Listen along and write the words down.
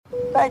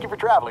Thank you for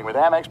traveling with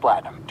Amex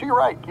Platinum. To your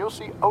right, you'll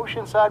see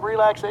oceanside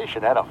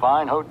relaxation at a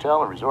fine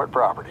hotel and resort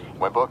property.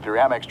 When booked through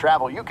Amex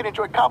Travel, you can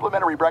enjoy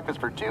complimentary breakfast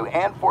for 2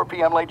 and 4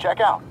 p.m. late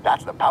checkout.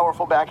 That's the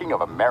powerful backing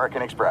of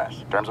American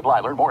Express. Terms apply.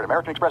 Learn more at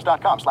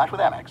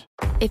americanexpress.com/withAmex.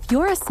 If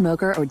you're a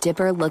smoker or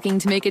dipper looking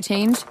to make a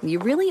change, you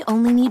really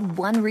only need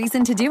one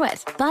reason to do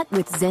it. But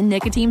with Zyn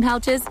nicotine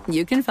pouches,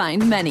 you can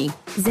find many.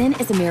 Zyn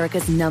is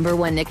America's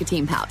 #1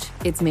 nicotine pouch.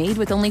 It's made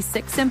with only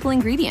 6 simple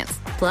ingredients.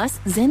 Plus,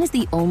 Zyn is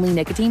the only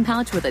nicotine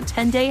pouch with a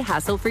 10-day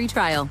hassle-free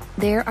trial.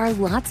 There are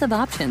lots of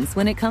options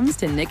when it comes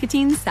to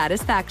nicotine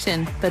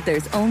satisfaction, but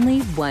there's only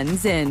one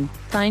Zyn.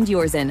 Find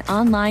your Zyn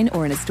online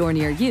or in a store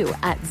near you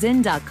at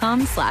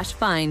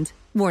zyn.com/find.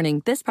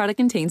 Warning, this product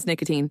contains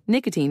nicotine.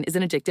 Nicotine is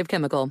an addictive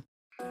chemical.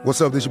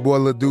 What's up, this your boy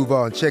Lil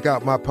Duval, and check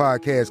out my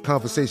podcast,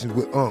 Conversations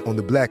with Unc, on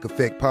the Black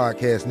Effect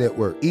Podcast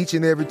Network. Each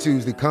and every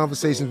Tuesday,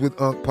 Conversations with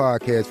Unc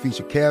podcast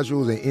feature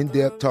casuals and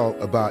in-depth talk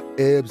about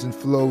ebbs and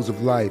flows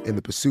of life and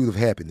the pursuit of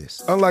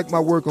happiness. Unlike my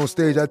work on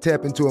stage, I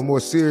tap into a more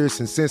serious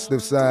and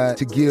sensitive side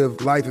to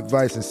give life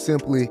advice and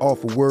simply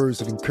offer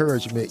words of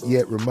encouragement,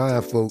 yet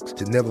remind folks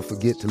to never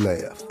forget to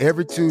laugh.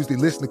 Every Tuesday,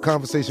 listen to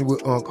Conversation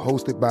with Unc,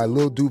 hosted by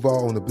Lil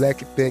Duval on the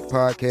Black Effect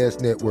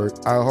Podcast Network,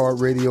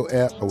 iHeartRadio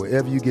app, or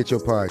wherever you get your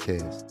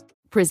podcasts.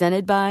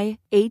 Presented by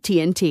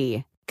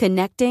AT&T.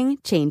 Connecting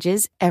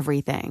changes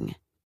everything.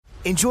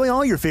 Enjoy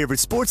all your favorite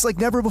sports like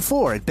never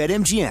before at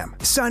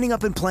BetMGM. Signing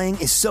up and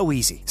playing is so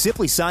easy.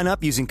 Simply sign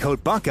up using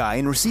code Buckeye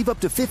and receive up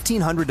to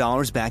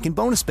 $1,500 back in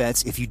bonus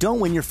bets if you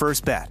don't win your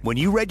first bet. When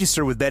you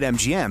register with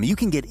BetMGM, you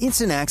can get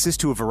instant access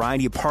to a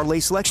variety of parlay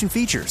selection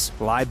features,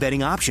 live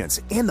betting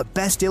options, and the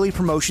best daily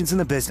promotions in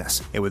the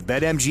business. And with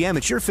BetMGM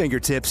at your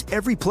fingertips,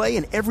 every play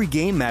and every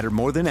game matter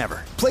more than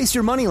ever. Place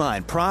your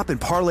moneyline, prop,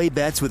 and parlay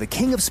bets with the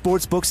king of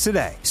sportsbooks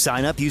today.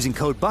 Sign up using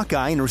code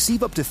Buckeye and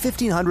receive up to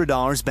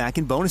 $1,500 back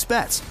in bonus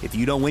bets if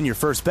you don't win your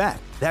first bet.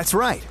 That's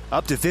right,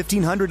 up to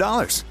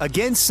 $1,500.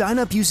 Again, sign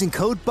up using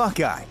code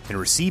Buckeye and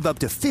receive up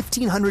to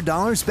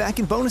 $1,500 back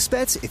in bonus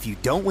bets if you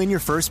don't win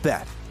your first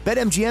bet.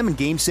 BetMGM and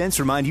GameSense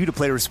remind you to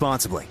play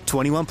responsibly.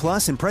 21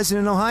 plus and present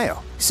in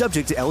Ohio.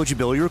 Subject to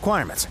eligibility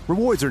requirements.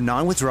 Rewards are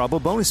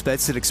non-withdrawable bonus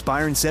bets that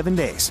expire in 7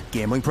 days.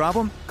 Gambling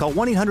problem? Call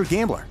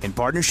 1-800-GAMBLER in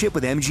partnership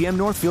with MGM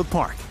Northfield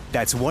Park.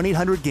 That's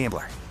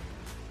 1-800-GAMBLER.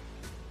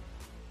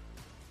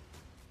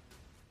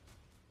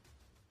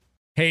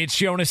 Hey, it's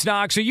Jonas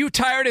Knox. Are you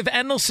tired of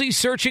endlessly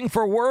searching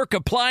for work,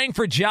 applying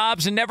for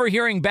jobs, and never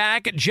hearing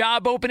back?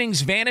 Job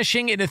openings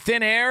vanishing into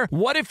thin air?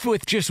 What if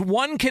with just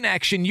one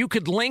connection, you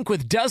could link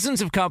with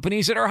dozens of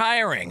companies that are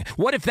hiring?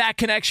 What if that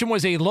connection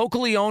was a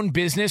locally owned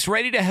business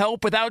ready to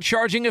help without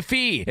charging a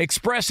fee?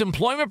 Express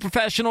Employment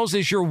Professionals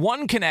is your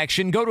one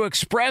connection. Go to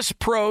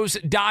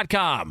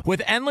expresspros.com.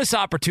 With endless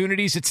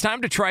opportunities, it's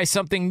time to try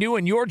something new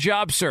in your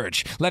job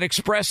search. Let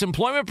Express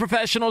Employment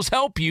Professionals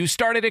help you.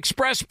 Start at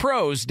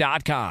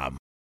expresspros.com.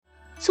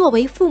 作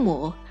为父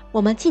母，我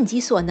们尽己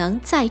所能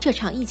在这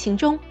场疫情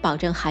中保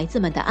证孩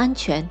子们的安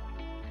全。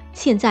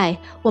现在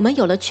我们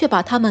有了确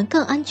保他们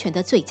更安全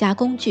的最佳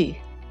工具。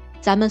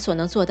咱们所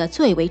能做的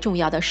最为重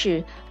要的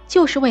事，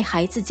就是为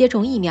孩子接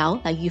种疫苗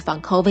来预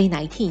防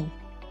COVID-19。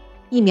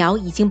疫苗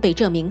已经被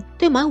证明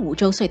对满5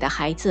周岁的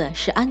孩子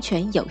是安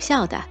全有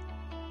效的。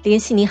联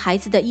系您孩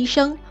子的医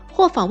生，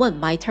或访问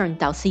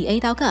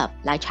myturn.ca.gov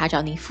来查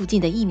找您附近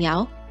的疫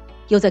苗。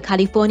由 The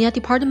California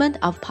Department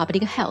of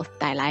Public Health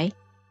带来。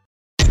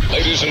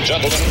Ladies and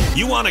gentlemen,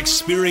 you want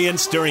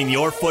experience during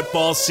your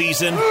football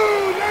season?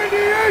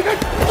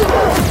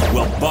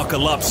 Well,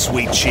 buckle up,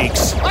 sweet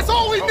cheeks. That's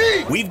all we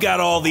need. We've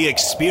got all the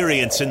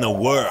experience in the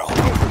world.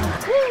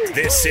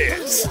 This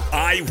is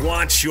I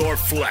Want Your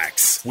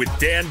Flex with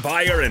Dan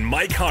Beyer and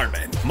Mike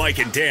Harmon. Mike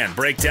and Dan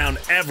break down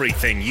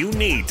everything you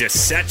need to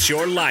set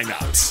your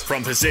lineups.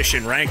 From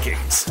position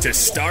rankings to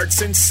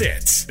starts and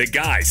sits, the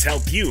guys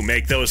help you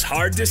make those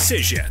hard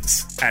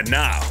decisions. And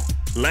now,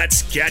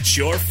 let's get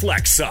your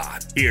flex on.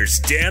 Here's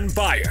Dan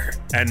Beyer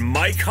and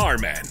Mike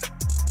Harmon.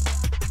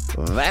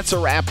 That's a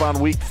wrap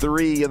on Week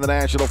 3 in the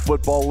National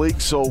Football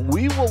League, so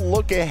we will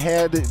look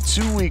ahead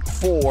to Week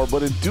 4,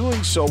 but in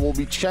doing so, we'll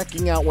be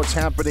checking out what's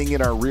happening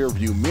in our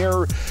rearview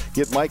mirror.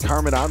 Get Mike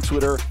Harmon on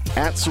Twitter,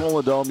 at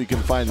Swollen Dome. You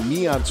can find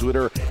me on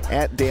Twitter,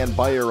 at Dan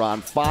Beyer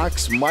on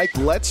Fox. Mike,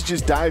 let's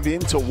just dive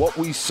into what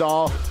we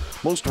saw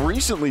most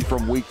recently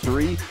from Week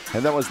 3,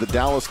 and that was the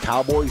Dallas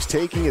Cowboys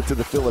taking it to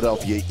the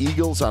Philadelphia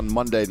Eagles on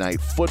Monday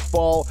Night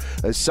Football.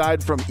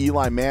 Aside from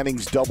Eli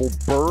Manning's double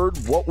bird,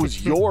 what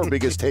was your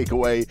biggest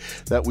takeaway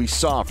that we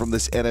saw from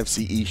this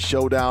NFC East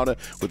showdown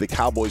with the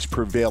Cowboys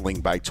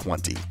prevailing by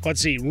 20? Let's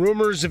see.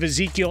 Rumors of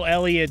Ezekiel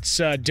Elliott's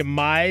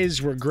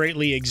demise were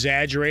greatly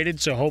exaggerated,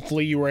 so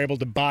hopefully you were able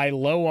to buy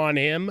low on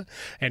him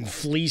and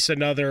fleece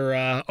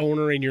another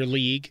owner in your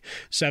league.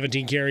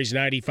 17 carries,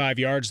 95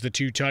 yards, the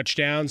 2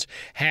 touchdowns.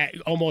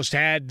 Almost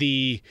had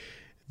the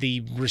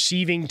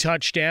receiving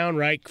touchdown,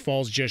 right?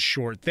 Falls just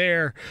short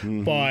there,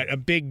 but a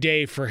big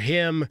day for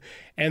him.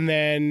 And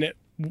then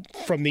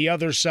from the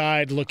other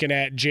side, looking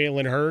at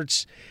Jalen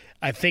Hurts,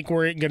 I think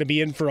we're going to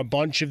be in for a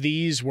bunch of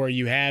these where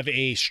you have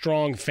a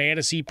strong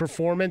fantasy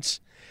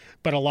performance,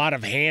 but a lot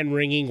of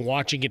hand-wringing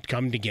watching it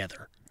come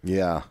together.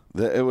 Yeah,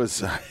 it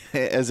was,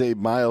 as a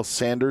Miles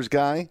Sanders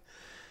guy,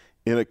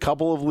 in a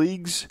couple of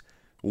leagues,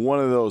 one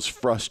of those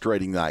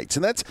frustrating nights.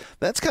 And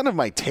that's kind of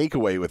my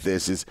takeaway with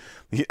this is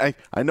I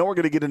know we're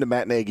going to get into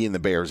Matt Nagy and the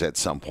Bears at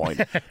some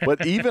point,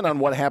 but even on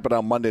what happened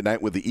on Monday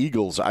night with the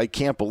Eagles, I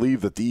can't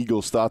believe that the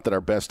Eagles thought that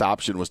our best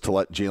option was to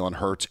let Jalen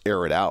Hurts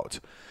air it out.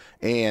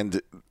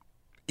 And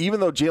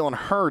even though Jalen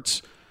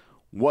Hurts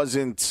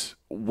wasn't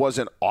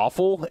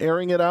awful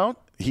airing it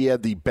out, he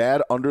had the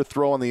bad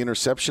underthrow on the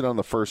interception on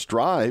the first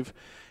drive.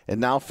 And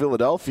now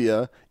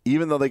Philadelphia,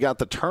 even though they got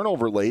the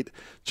turnover late,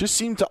 just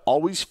seemed to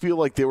always feel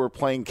like they were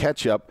playing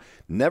catch-up,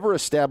 never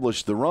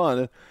established the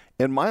run.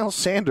 And Miles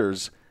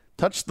Sanders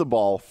touched the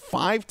ball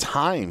 5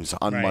 times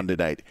on Monday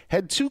night,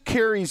 had 2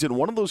 carries, and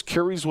one of those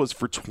carries was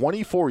for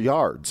 24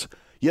 yards,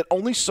 yet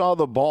only saw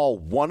the ball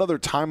one other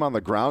time on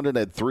the ground and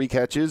had 3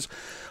 catches.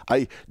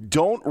 I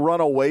don't run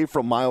away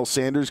from Miles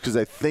Sanders because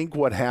I think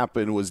what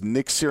happened was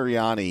Nick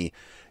Sirianni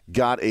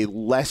got a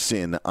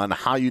lesson on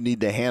how you need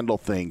to handle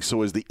things.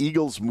 So as the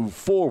Eagles move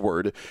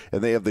forward,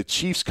 and they have the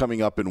Chiefs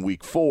coming up in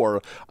week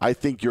 4, I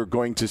think you're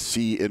going to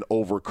see an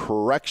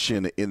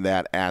overcorrection in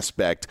that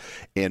aspect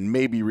and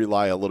maybe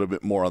rely a little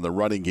bit more on the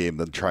running game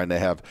than trying to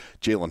have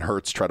Jalen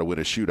Hurts try to win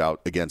a shootout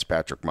against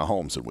Patrick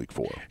Mahomes in week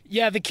 4.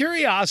 Yeah, the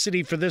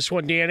curiosity for this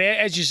one, Dan,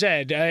 as you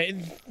said,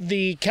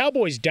 the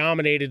Cowboys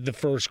dominated the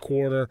first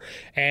quarter,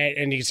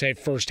 and you can say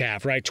first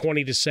half, right,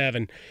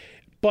 20-7.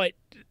 But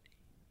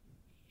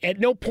at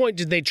no point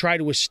did they try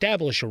to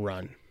establish a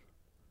run,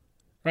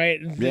 right?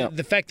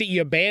 The fact that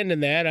you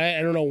abandoned that,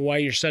 I don't know why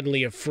you're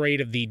suddenly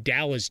afraid of the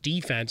Dallas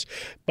defense,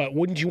 but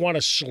wouldn't you want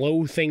to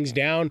slow things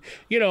down,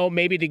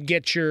 maybe to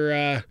get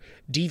your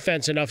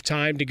defense enough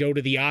time to go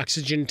to the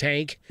oxygen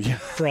tank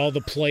for all the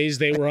plays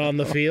they were on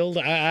the field?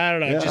 I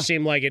don't know. It just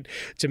seemed like it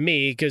to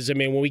me because,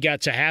 when we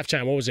got to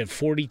halftime, what was it,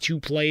 42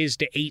 plays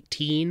to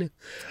 18?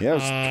 Yeah,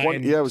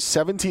 it was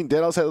 17.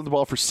 Dallas had the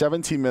ball for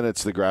 17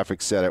 minutes, the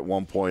graphic said at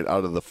one point,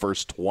 out of the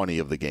first 20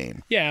 of the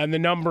game. Yeah, and the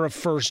number of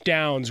first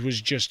downs was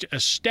just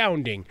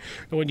astounding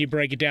when you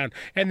break it down.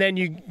 And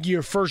then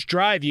your first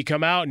drive, you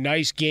come out,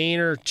 nice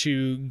gainer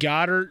to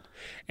Goddard,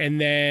 and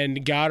then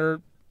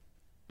Goddard,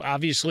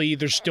 obviously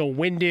either still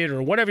winded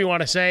or whatever you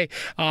want to say.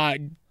 The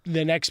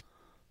next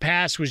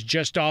pass was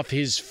just off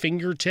his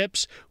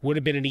fingertips. Would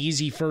have been an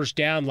easy first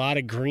down. A lot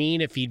of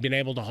green if he'd been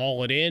able to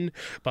haul it in,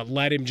 but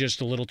led him just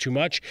a little too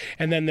much.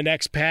 And then the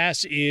next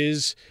pass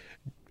is,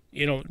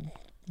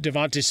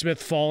 Devontae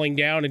Smith falling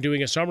down and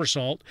doing a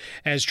somersault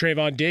as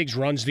Trayvon Diggs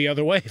runs the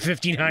other way,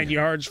 59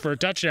 yards for a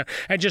touchdown.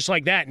 And just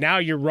like that, now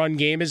your run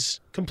game is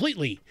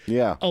completely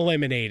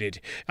eliminated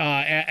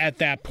at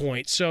that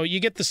point. So you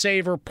get the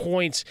saver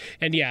points.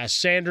 And,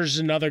 Sanders is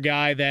another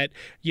guy that,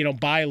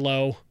 buy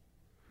low.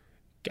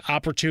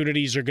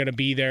 Opportunities are going to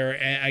be there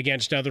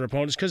against other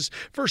opponents because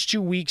first 2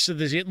 weeks of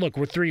this, look,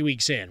 we're 3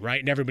 weeks in, right?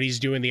 And everybody's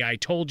doing the I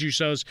told you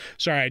so's.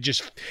 Sorry, I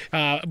just,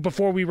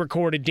 before we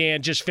recorded,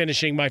 Dan, just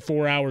finishing my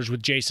 4 hours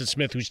with Jason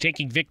Smith, who's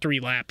taking victory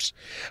laps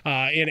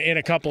in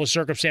a couple of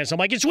circumstances. I'm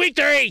like, it's week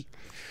 3!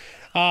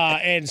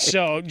 And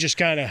so just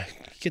kind of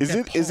get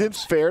Is it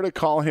fair to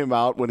call him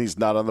out when he's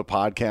not on the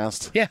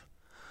podcast? Yeah.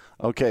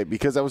 Okay,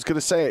 because I was going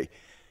to say,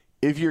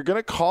 if you're going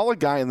to call a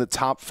guy in the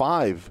top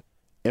 5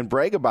 and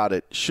brag about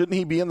it, shouldn't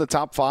he be in the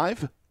top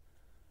 5?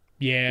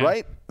 Yeah.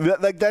 Right?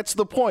 That's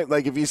the point.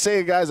 Like, if you say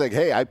a guy's like,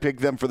 hey, I picked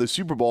them for the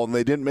Super Bowl and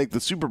they didn't make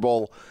the Super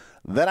Bowl,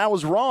 then I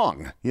was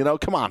wrong.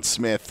 Come on,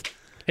 Smith.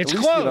 It's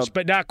close,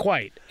 but not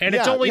quite. And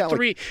it's only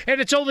 3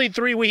 and it's only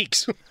 3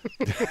 weeks.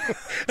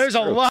 There's a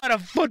lot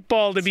of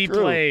football to be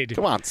played.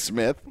 Come on,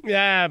 Smith.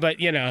 Yeah, but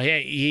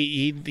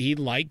he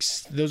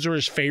likes, those are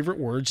his favorite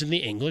words in the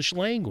English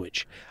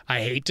language.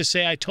 I hate to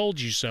say I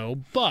told you so,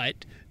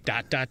 but ...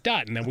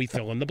 and then we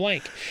fill in the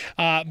blank.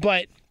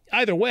 But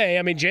either way,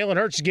 Jalen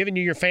Hurts is giving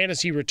you your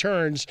fantasy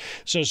returns,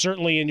 so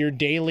certainly in your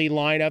daily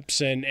lineups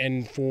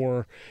and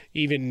for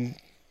even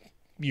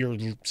your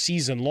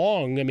season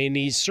long,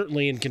 he's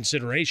certainly in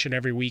consideration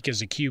every week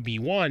as a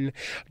QB1.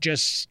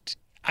 Just,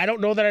 I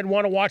don't know that I'd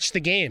want to watch the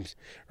games,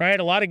 right?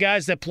 A lot of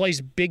guys that place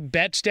big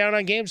bets down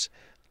on games,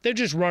 they're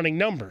just running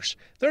numbers.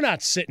 They're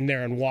not sitting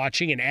there and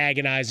watching and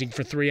agonizing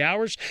for 3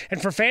 hours.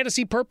 And for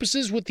fantasy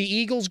purposes with the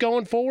Eagles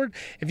going forward,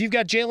 if you've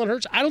got Jalen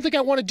Hurts, I don't think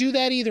I want to do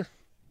that either.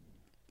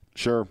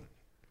 Sure.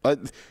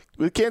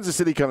 With Kansas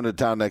City coming to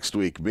town next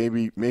week,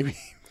 maybe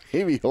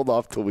hold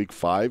off till week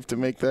 5 to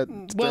make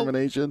that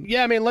determination. Well,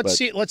 yeah,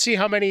 let's see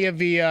how many of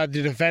the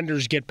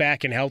defenders get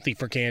back and healthy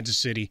for Kansas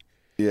City.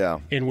 Yeah,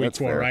 in week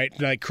 4, right?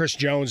 Like Chris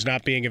Jones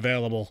not being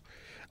available.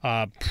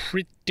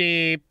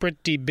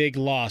 Pretty big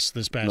loss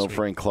this past week. No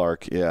Frank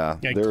Clark, yeah.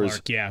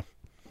 Yeah.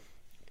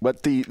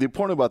 But the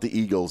point about the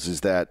Eagles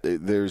is that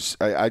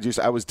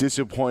I was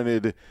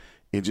disappointed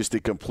in just a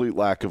complete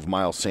lack of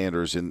Miles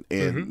Sanders, and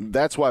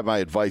that's why my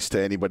advice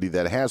to anybody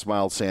that has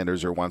Miles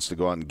Sanders or wants to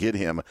go out and get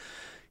him,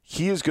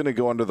 he is going to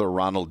go under the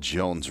Ronald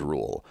Jones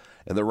rule.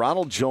 And the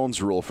Ronald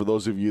Jones rule, for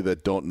those of you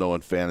that don't know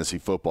in fantasy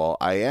football,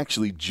 I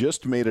actually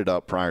just made it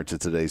up prior to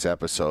today's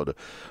episode.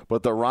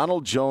 But the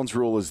Ronald Jones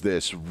rule is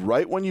this: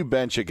 right when you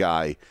bench a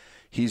guy,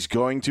 he's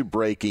going to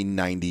break a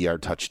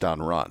 90-yard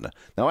touchdown run.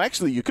 Now,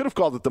 actually, you could have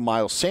called it the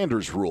Miles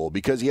Sanders rule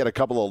because he had a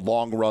couple of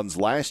long runs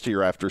last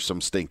year after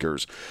some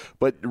stinkers.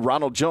 But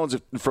Ronald Jones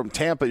from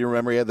Tampa, you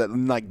remember, he had that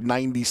like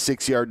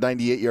 96-yard,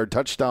 98-yard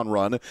touchdown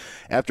run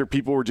after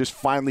people were just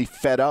finally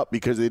fed up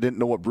because they didn't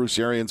know what Bruce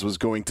Arians was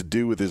going to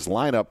do with his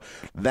lineup.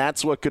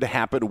 That's what could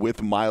happen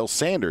with Miles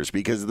Sanders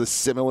because the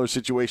similar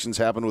situations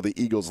happened with the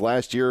Eagles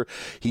last year.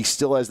 He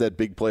still has that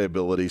big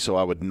playability, so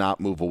I would not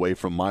move away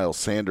from Miles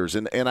Sanders.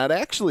 And I'd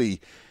actually,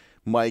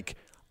 Mike,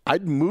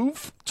 I'd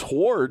move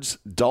towards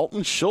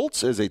Dalton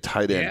Schultz as a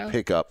tight end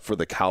pickup for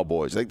the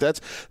Cowboys. Like that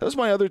was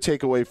my other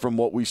takeaway from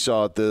what we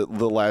saw at the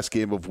last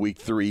game of Week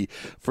 3.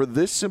 For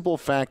this simple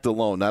fact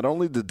alone, not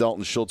only did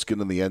Dalton Schultz get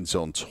in the end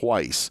zone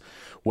twice,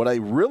 what I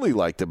really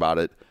liked about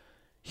it,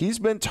 he's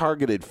been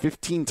targeted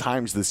 15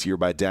 times this year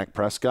by Dak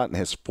Prescott and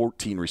has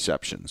 14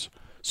 receptions.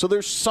 So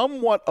there's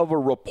somewhat of a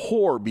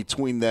rapport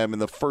between them in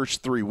the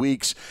first 3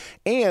 weeks,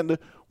 and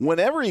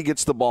whenever he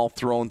gets the ball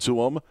thrown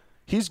to him,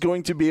 he's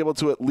going to be able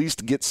to at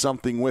least get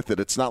something with it.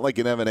 It's not like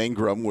an Evan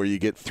Engram where you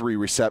get 3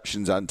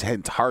 receptions on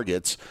 10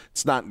 targets.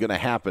 It's not going to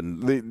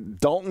happen.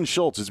 Dalton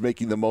Schultz is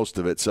making the most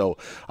of it. So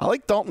I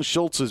like Dalton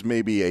Schultz as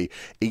maybe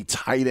a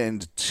tight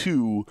end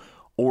 2,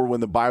 or when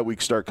the bye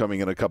weeks start coming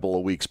in a couple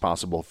of weeks,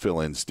 possible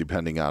fill-ins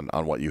depending on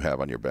what you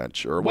have on your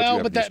bench or what you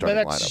have in your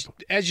starting lineup.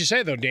 As you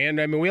say, though, Dan,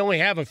 I mean, we only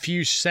have a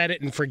few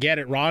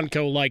set-it-and-forget-it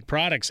Ronco-like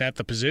products at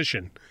the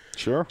position.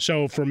 Sure.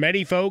 So for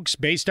many folks,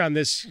 based on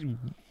this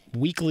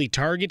weekly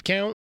target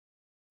count,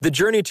 the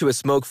journey to a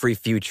smoke-free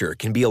future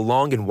can be a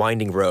long and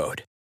winding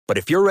road. But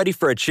if you're ready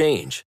for a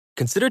change,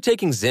 consider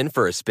taking Zyn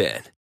for a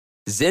spin.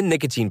 Zyn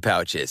nicotine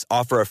pouches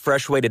offer a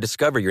fresh way to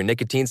discover your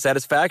nicotine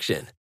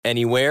satisfaction.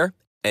 Anywhere,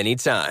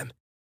 anytime.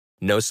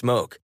 No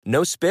smoke,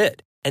 no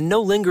spit, and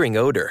no lingering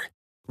odor.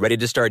 Ready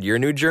to start your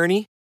new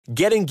journey?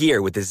 Get in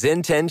gear with the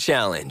Zyn 10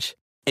 Challenge.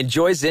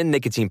 Enjoy Zyn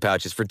nicotine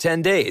pouches for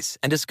 10 days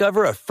and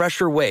discover a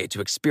fresher way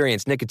to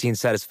experience nicotine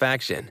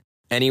satisfaction.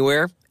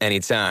 Anywhere,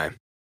 anytime.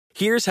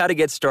 Here's how to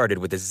get started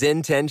with the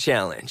Zyn 10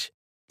 Challenge.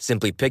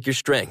 Simply pick your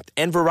strength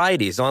and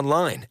varieties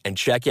online and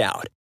check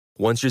out.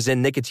 Once your Zyn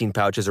nicotine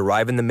pouches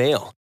arrive in the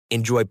mail,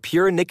 enjoy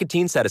pure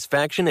nicotine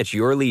satisfaction at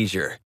your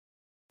leisure.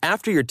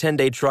 After your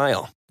 10-day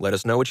trial, let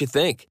us know what you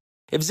think.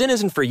 If Zyn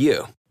isn't for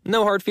you,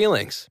 no hard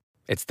feelings.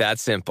 It's that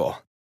simple.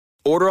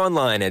 Order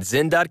online at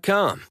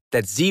Zyn.com.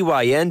 That's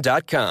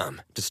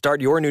ZYN.com to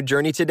start your new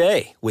journey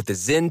today with the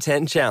Zyn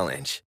 10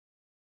 Challenge.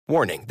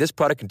 Warning, this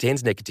product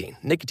contains nicotine.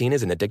 Nicotine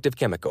is an addictive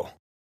chemical.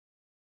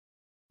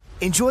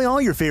 Enjoy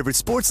all your favorite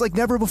sports like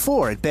never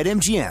before at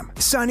BetMGM.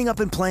 Signing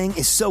up and playing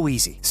is so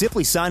easy.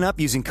 Simply sign up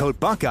using code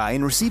Buckeye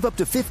and receive up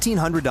to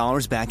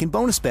 $1,500 back in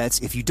bonus bets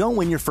if you don't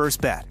win your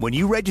first bet. When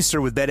you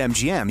register with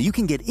BetMGM, you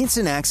can get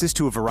instant access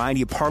to a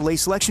variety of parlay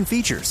selection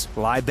features,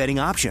 live betting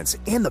options,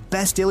 and the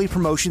best daily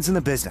promotions in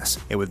the business.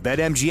 And with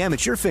BetMGM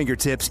at your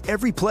fingertips,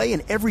 every play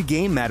and every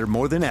game matter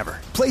more than ever.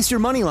 Place your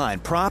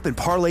moneyline, prop, and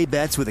parlay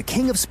bets with the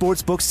king of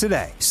sportsbooks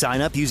today.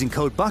 Sign up using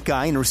code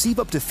Buckeye and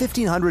receive up to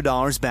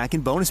 $1,500 back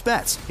in bonus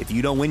bets if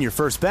you don't win your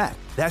first bet.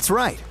 That's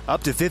right,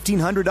 up to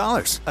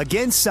 $1,500.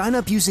 Again, sign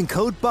up using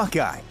code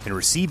Buckeye and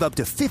receive up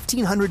to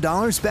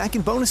 $1,500 back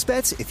in bonus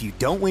bets if you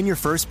don't win your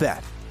first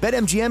bet.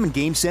 BetMGM and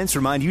GameSense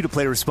remind you to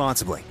play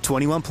responsibly.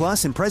 21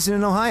 plus and present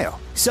in Ohio.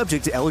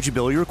 Subject to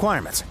eligibility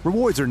requirements.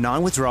 Rewards are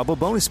non-withdrawable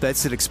bonus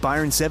bets that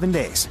expire in 7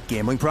 days.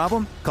 Gambling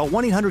problem? Call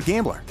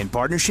 1-800-GAMBLER in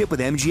partnership with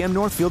MGM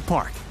Northfield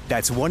Park.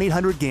 That's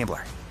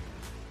 1-800-GAMBLER.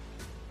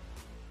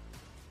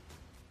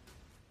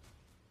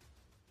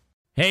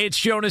 Hey, it's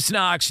Jonas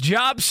Knox.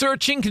 Job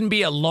searching can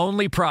be a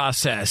lonely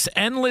process.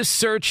 Endless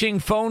searching,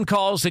 phone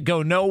calls that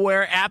go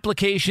nowhere,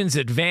 applications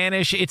that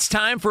vanish. It's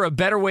time for a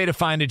better way to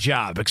find a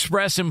job.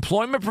 Express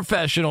Employment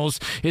Professionals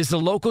is the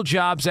local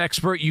jobs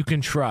expert you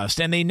can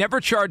trust, and they never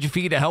charge a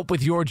fee to help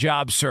with your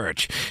job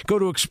search. Go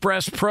to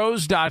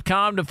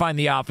expresspros.com to find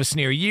the office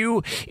near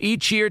you.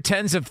 Each year,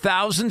 tens of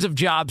thousands of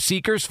job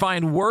seekers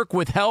find work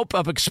with help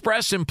of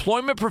Express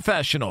Employment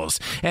Professionals,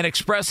 and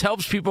Express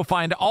helps people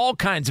find all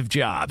kinds of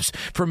jobs,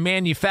 from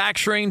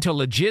manufacturing to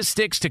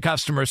logistics to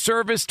customer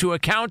service to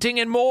accounting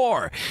and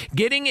more.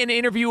 Getting an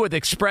interview with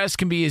Express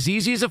can be as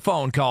easy as a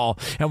phone call,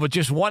 and with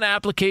just one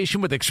application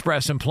with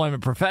Express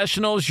Employment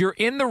Professionals, you're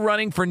in the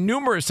running for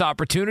numerous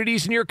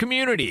opportunities in your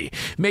community.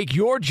 Make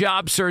your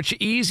job search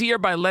easier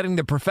by letting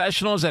the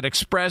professionals at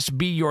Express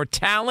be your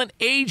talent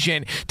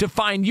agent to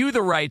find you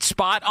the right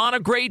spot on a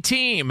great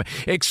team.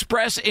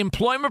 Express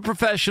Employment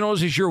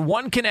Professionals is your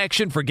one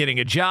connection for getting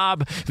a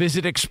job.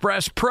 Visit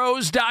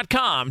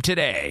expresspros.com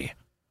today.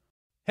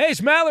 Hey,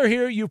 it's Maller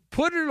here. You've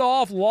put it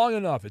off long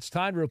enough. It's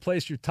time to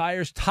replace your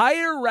tires.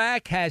 Tire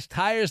Rack has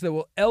tires that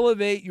will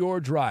elevate your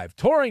drive.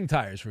 Touring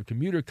tires for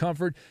commuter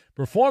comfort,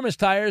 performance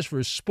tires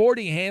for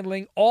sporty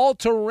handling,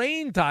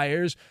 all-terrain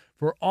tires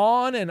for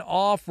on- and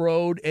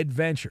off-road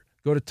adventure.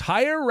 Go to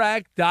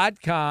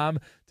TireRack.com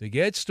to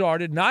get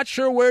started. Not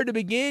sure where to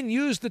begin?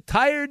 Use the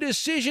Tire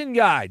Decision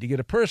Guide to get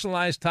a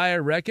personalized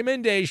tire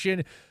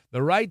recommendation,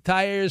 the right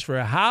tires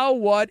for how,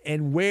 what,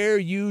 and where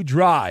you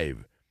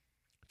drive.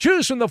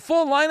 Choose from the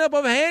full lineup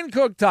of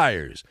hand-cooked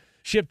tires,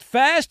 shipped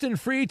fast and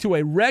free to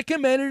a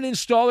recommended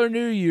installer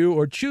near you,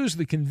 or choose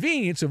the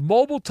convenience of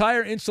mobile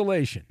tire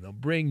installation. They'll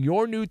bring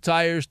your new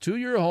tires to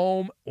your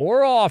home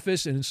or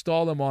office and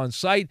install them on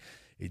site.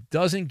 It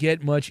doesn't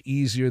get much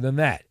easier than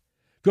that.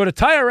 Go to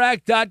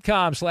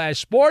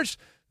TireRack.com/sports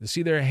to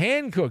see their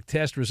hand-cooked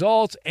test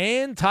results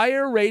and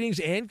tire ratings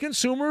and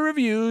consumer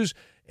reviews,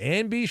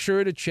 and be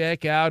sure to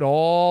check out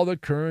all the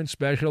current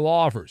special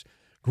offers.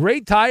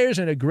 Great tires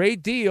and a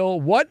great deal.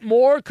 What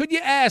more could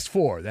you ask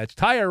for? That's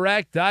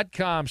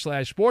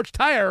TireRack.com/sports.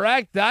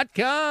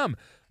 TireRack.com,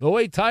 the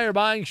way tire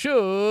buying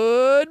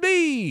should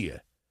be.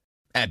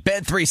 At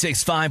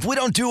Bet365, we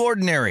don't do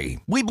ordinary.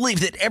 We believe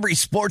that every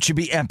sport should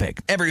be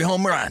epic. Every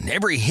home run,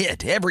 every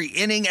hit, every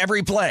inning,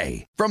 every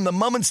play. From the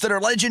moments that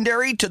are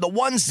legendary to the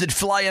ones that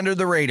fly under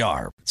the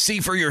radar. See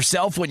for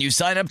yourself when you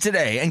sign up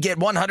today and get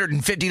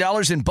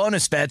 $150 in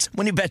bonus bets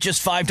when you bet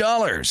just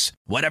 $5.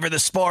 Whatever the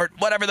sport,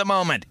 whatever the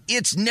moment,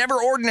 it's never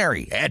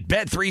ordinary at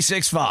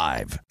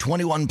Bet365.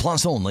 21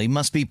 plus only.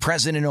 Must be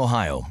present in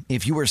Ohio.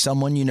 If you or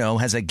someone you know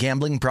has a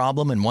gambling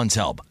problem and wants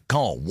help,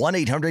 call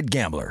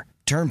 1-800-GAMBLER.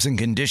 Terms and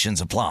conditions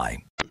apply.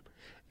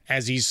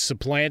 As he's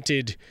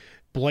supplanted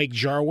Blake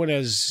Jarwin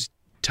as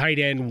tight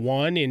end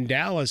 1 in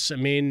Dallas, I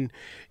mean,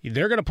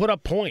 they're going to put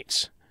up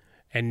points.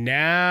 And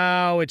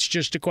now it's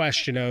just a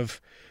question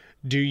of,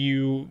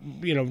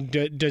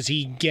 does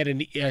he get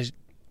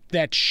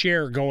that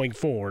share going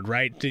forward,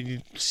 right?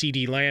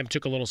 CD Lamb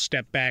took a little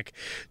step back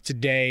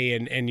today,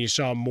 and you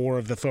saw more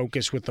of the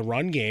focus with the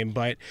run game,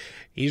 but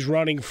he's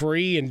running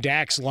free, and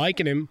Dak's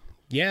liking him.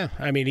 Yeah,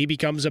 I mean, he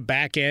becomes a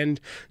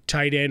back-end,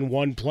 tight end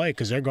 1 play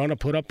because they're going to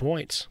put up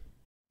points.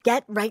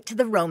 Get right to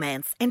the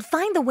romance and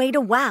find the way to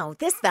wow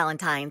this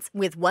Valentine's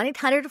with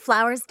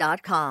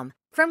 1-800-Flowers.com.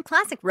 From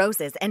classic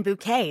roses and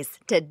bouquets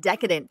to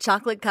decadent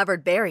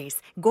chocolate-covered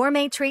berries,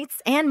 gourmet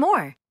treats, and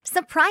more.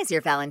 Surprise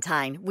your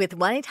Valentine with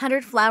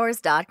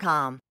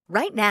 1-800-Flowers.com.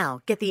 Right now,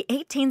 get the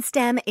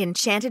 18-stem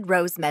Enchanted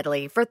Rose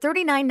Medley for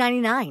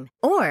 $39.99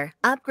 or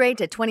upgrade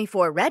to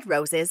 24 red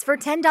roses for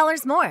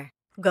 $10 more.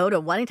 Go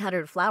to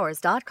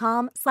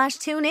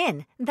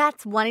 1-800-Flowers.com/tune-in.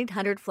 That's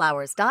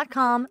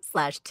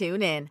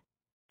 1-800-Flowers.com/tune-in.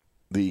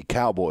 The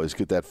Cowboys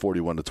get that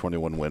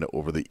 41-21 win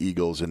over the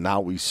Eagles, and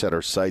now we set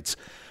our sights.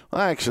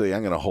 Well, actually,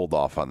 I'm going to hold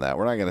off on that.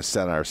 We're not going to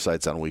set our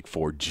sights on Week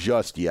 4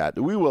 just yet.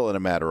 We will in a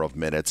matter of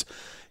minutes.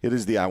 It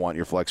is the I Want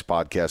Your Flex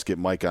podcast. Get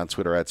Mike on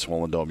Twitter at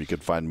Swollen Dome. You can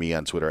find me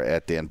on Twitter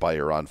at Dan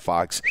Beyer on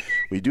Fox.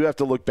 We do have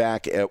to look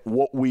back at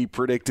what we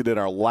predicted in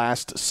our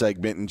last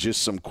segment and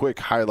just some quick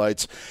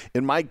highlights.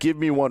 In my Give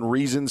Me One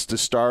Reasons to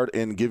Start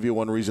and Give You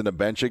One Reason to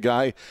Bench a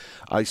Guy,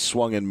 I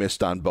swung and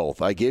missed on both.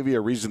 I gave you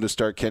a reason to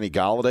start Kenny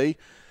Golladay.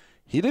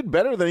 He did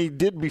better than he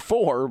did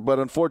before, but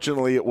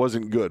unfortunately it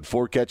wasn't good.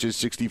 4 catches,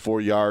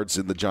 64 yards,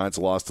 and the Giants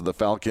lost to the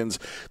Falcons.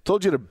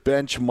 Told you to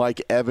bench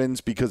Mike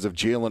Evans because of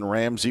Jalen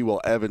Ramsey.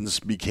 Well, Evans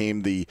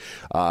became the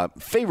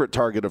favorite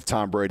target of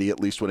Tom Brady, at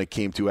least when it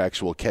came to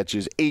actual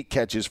catches. 8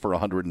 catches for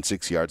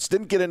 106 yards.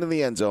 Didn't get into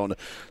the end zone,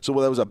 so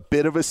that was a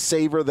bit of a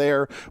saver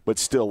there, but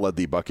still led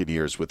the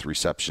Buccaneers with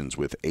receptions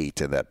with 8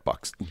 and that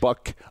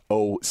Buck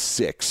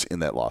 06 in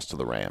that loss to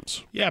the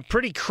Rams. Yeah,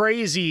 pretty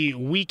crazy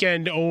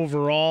weekend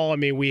overall. I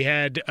mean, we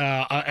had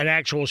an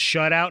actual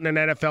shutout in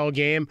an NFL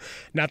game.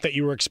 Not that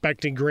you were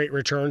expecting great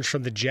returns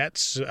from the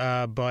Jets,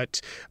 but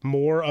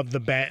more of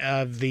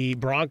the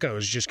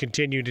Broncos just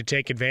continue to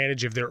take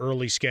advantage of their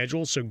early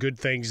schedule, so good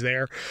things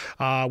there.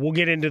 We'll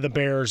get into the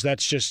Bears.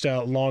 That's just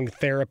a long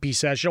therapy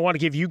session. I want to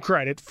give you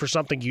credit for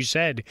something you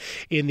said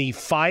in the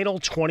final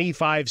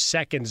 25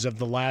 seconds of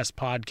the last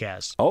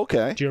podcast.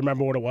 Okay. Do you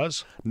remember what it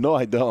was? No,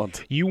 I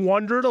don't. You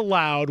wondered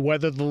aloud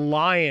whether the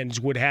Lions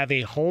would have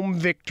a home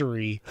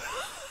victory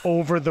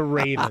over the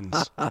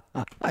Ravens.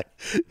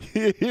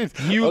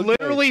 You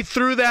literally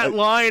threw that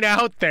line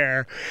out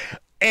there.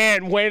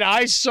 And when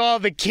I saw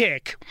the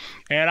kick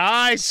and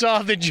I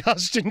saw the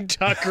Justin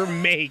Tucker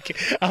make,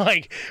 I'm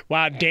like,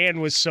 wow, Dan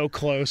was so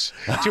close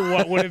to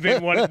what would have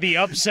been the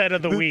upset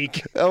of the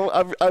week.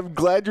 I'm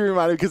glad you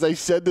reminded me because I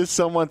said to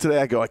someone today,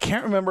 I go, I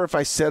can't remember if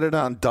I said it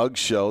on Doug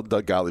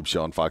Gottlieb's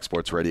show on Fox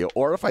Sports Radio,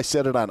 or if I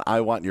said it on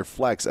I Want Your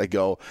Flex. I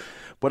go,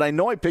 but I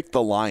know I picked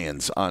the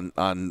Lions on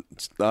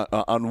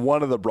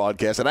one of the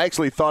broadcasts, and I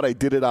actually thought I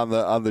did it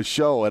on the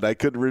show, and I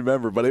couldn't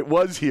remember, but it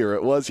was here.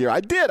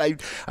 I did.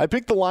 I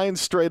picked the Lions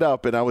straight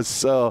up, and I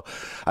was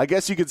I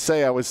guess you could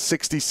say I was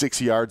 66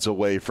 yards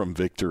away from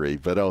victory,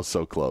 but I was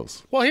so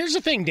close. Well, here's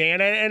the thing,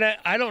 Dan, and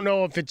I don't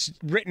know if it's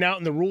written out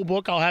in the rule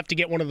book. I'll have to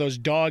get one of those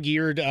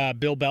dog-eared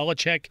Bill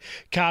Belichick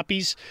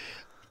copies.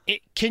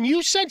 Can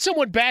you send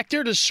someone back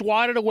there to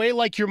swat it away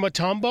like you're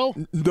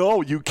Mutombo?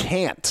 No, you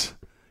can't.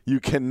 You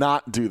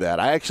cannot do that.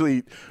 I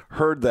actually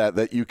heard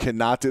that you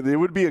cannot do it. It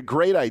would be a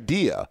great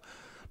idea,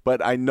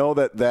 but I know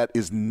that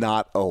is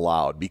not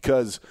allowed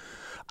because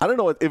I don't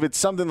know if it's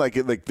something like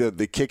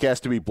the kick has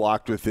to be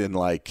blocked within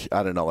a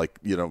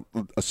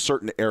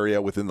certain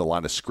area within the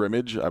line of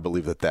scrimmage. I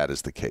believe that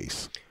is the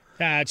case.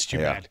 That's too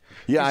bad.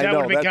 Yeah, I know. That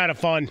would have been kind of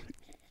fun.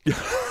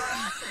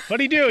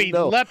 What'd he do? He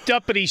leapt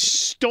up and he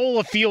stole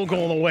a field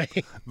goal away.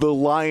 The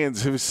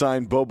Lions have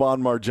signed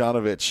Boban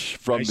Marjanovic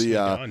from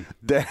the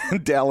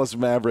Dallas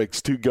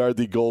Mavericks to guard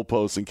the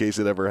goalposts in case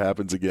it ever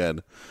happens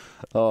again.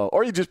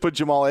 Or you just put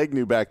Jamal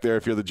Agnew back there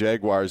if you're the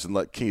Jaguars and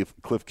let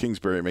Cliff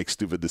Kingsbury make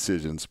stupid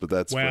decisions. But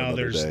that's for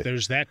another day.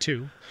 There's that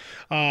too.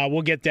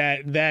 We'll get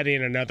that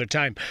in another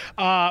time.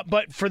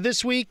 But for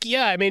this week,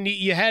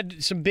 you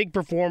had some big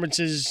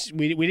performances.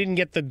 We didn't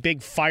get the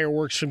big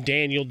fireworks from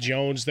Daniel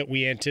Jones that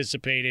we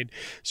anticipated,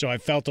 so I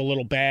felt a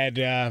little bad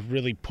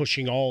really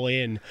pushing all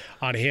in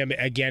on him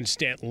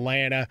against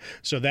Atlanta.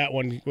 So that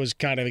one was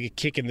kind of a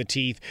kick in the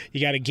teeth.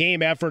 You got a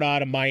game effort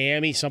out of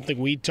Miami, something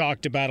we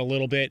talked about a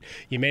little bit.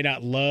 You may not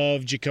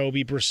love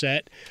Jacoby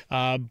Brissett,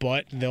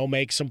 but they'll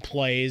make some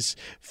plays.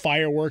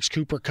 Fireworks,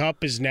 Cooper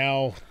Kupp is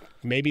now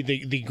maybe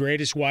the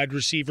greatest wide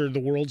receiver the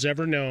world's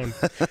ever known,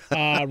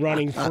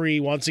 running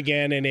free once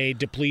again in a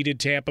depleted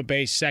Tampa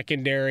Bay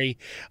secondary.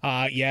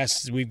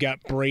 Yes, we've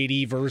got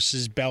Brady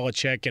versus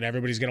Belichick, and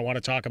everybody's going to want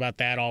to talk about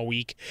that all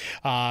week.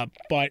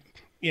 But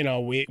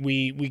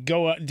we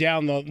go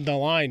down the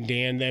line,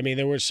 Dan. I mean,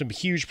 there were some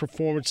huge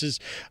performances.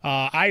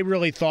 I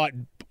really thought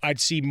I'd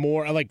see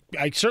more.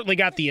 I certainly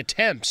got the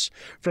attempts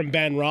from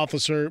Ben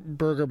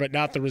Roethlisberger, but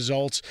not the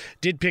results.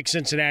 Did pick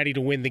Cincinnati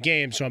to win the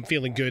game, so I'm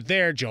feeling good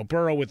there. Joe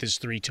Burrow with his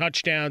 3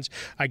 touchdowns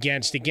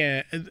against,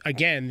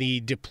 again the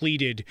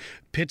depleted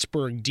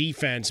Pittsburgh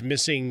defense,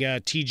 missing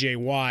T.J.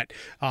 Watt,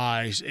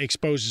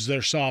 exposes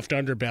their soft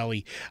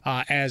underbelly,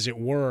 as it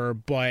were.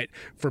 But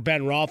for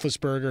Ben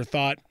Roethlisberger,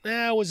 thought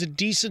it was a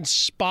decent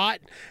spot,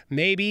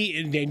 maybe,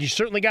 and you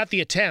certainly got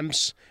the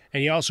attempts.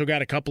 And you also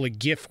got a couple of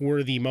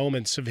GIF-worthy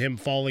moments of him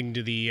falling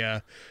to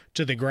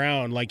the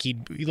ground, like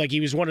he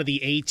was one of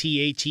the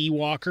AT-AT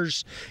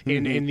walkers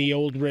in the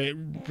old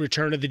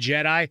Return of the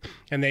Jedi,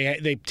 and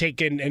they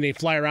take in and they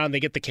fly around, they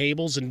get the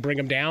cables and bring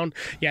them down.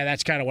 Yeah,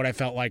 that's kind of what I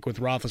felt like with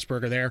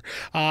Roethlisberger there.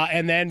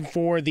 And then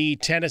for the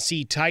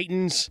Tennessee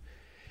Titans,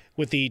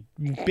 with the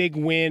big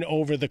win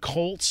over the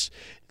Colts,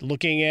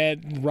 looking at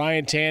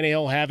Ryan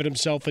Tannehill having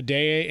himself a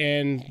day,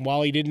 and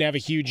while he didn't have a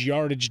huge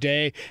yardage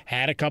day,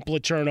 had a couple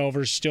of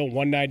turnovers, still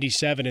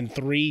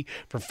 197-3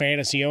 for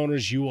fantasy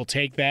owners. You will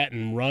take that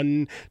and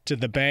run to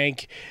the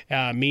bank.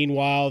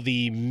 Meanwhile,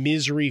 the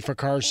misery for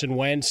Carson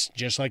Wentz,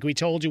 just like we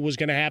told you was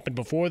going to happen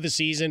before the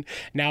season,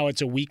 now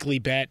it's a weekly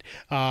bet,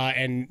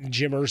 and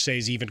Jim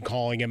Irsay's even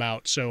calling him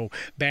out. So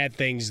bad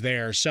things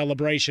there.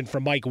 Celebration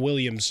for Mike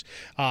Williams,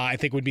 I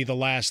think would be the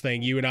last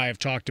thing. You and I have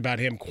talked about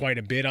him quite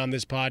a bit on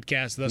this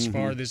podcast thus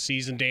far this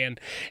season, Dan,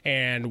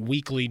 and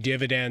weekly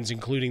dividends,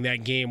 including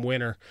that game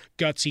winner.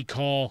 Gutsy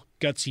call,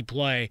 gutsy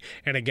play,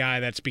 and a guy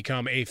that's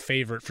become a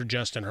favorite for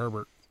Justin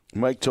Herbert.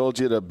 Mike told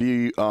you to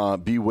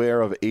beware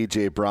of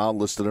A.J. Brown,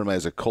 listed him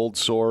as a cold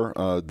sore.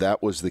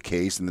 That was the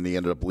case, and then he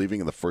ended up leaving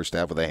in the first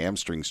half with a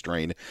hamstring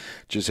strain.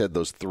 Just had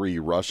those 3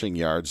 rushing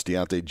yards.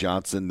 Deontay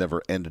Johnson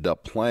never ended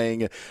up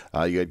playing.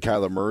 You had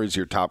Kyler Murray as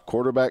your top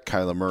quarterback.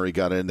 Kyler Murray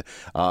got in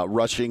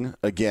rushing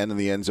again in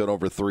the end zone,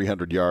 over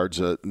 300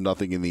 yards,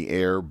 nothing in the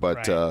air.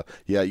 But, right.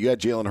 You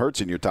had Jalen Hurts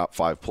in your top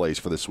 5 plays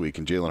for this week,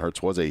 and Jalen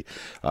Hurts was a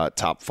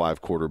top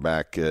 5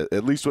 quarterback,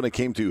 at least when it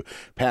came to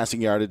passing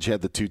yardage.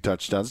 Had the 2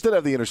 touchdowns. Did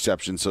have the interception,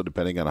 so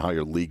depending on how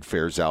your league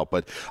fares out.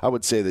 But I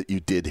would say that you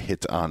did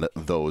hit on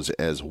those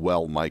as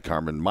well, Mike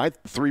Harmon. My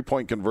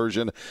 3-point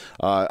conversion,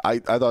 I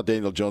thought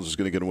Daniel Jones was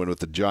going to get a win with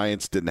the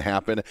Giants. Didn't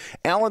happen.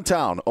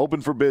 Allentown,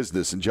 open for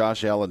business, and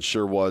Josh Allen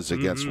sure was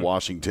against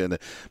Washington.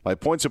 My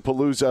points of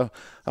Palooza,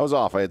 I was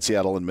off. I had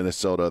Seattle and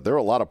Minnesota. There were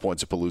a lot of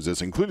points of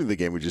Paloozas, including the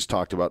game we just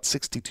talked about.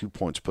 62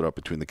 points put up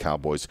between the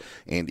Cowboys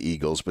and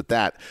Eagles. But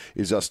that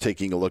is us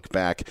taking a look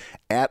back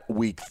at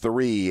Week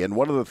 3. And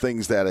one of the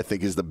things that I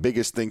think is the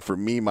biggest thing for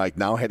me, Mike,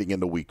 now heading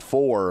into Week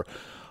 4,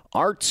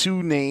 are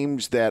 2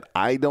 names that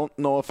I don't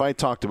know if I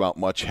talked about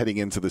much heading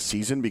into the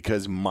season,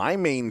 because my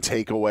main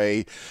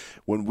takeaway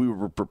when we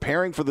were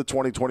preparing for the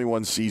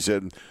 2021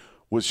 season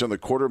was from the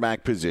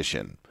quarterback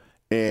position.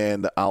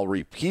 And I'll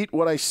repeat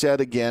what I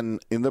said again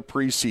in the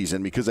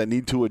preseason because I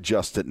need to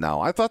adjust it now.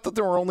 I thought that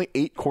there were only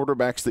 8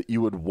 quarterbacks that you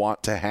would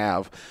want to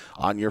have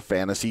on your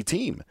fantasy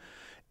team.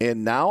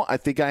 And now I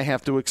think I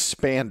have to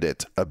expand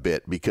it a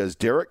bit, because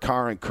Derek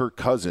Carr and Kirk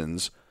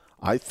Cousins,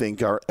 I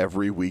think, are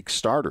every week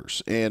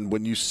starters. And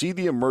when you see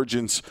the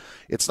emergence,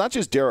 it's not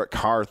just Derek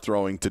Carr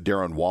throwing to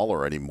Darren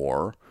Waller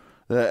anymore.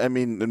 I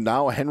mean,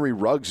 now Henry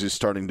Ruggs is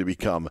starting to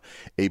become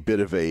a bit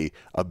of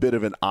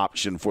an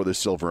option for the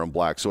Silver and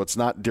Black. So it's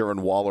not Darren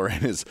Waller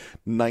and his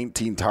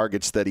 19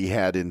 targets that he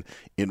had in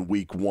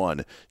Week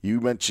 1. You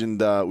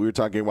mentioned we were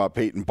talking about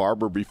Peyton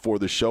Barber before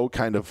the show,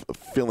 kind of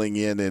filling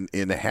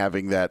in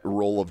having that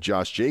role of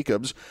Josh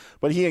Jacobs.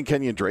 But he and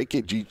Kenyon Drake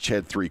each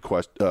had 3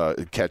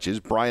 catches.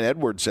 Bryan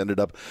Edwards ended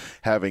up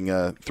having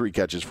 3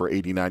 catches for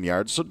 89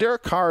 yards. So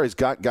Derek Carr has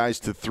got guys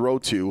to throw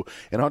to,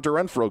 and Hunter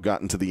Renfrow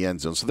got into the end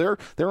zone. So there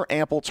are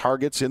ample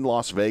targets in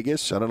Las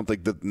Vegas. I don't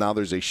think that now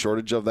there's a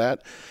shortage of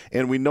that.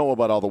 And we know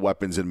about all the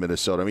weapons in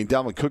Minnesota. I mean,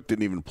 Dalvin Cook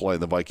didn't even play.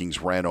 The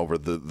Vikings ran over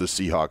the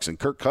Seahawks. And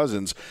Kirk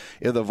Cousins,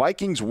 if the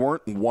Vikings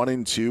weren't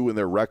 1-2 in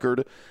their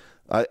record,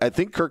 I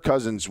think Kirk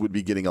Cousins would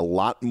be getting a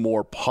lot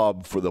more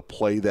pub for the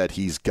play that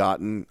he's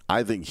gotten.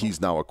 I think he's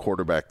now a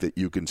quarterback that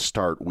you can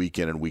start week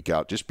in and week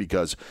out just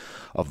because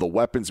of the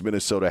weapons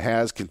Minnesota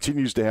has,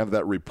 continues to have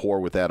that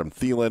rapport with Adam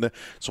Thielen.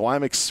 So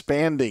I'm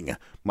expanding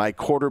my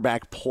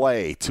quarterback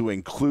play to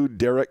include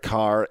Derek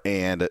Carr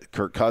and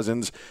Kirk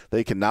Cousins.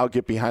 They can now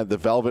get behind the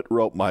velvet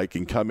rope, Mike,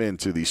 and come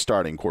into the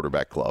starting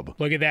quarterback club.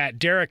 Look at that.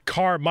 Derek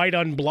Carr might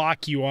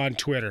unblock you on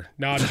Twitter.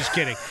 No, I'm just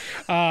kidding.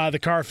 The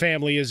Carr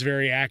family is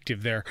very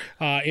active there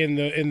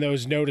in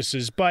those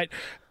notices. But,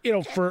 you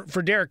know,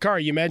 for Derek Carr,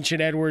 you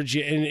mentioned Edwards,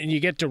 and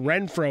you get to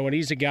Renfrow, and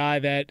he's a guy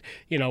that,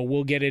 you know,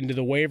 we'll get into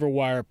the waiver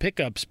wire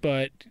pickups,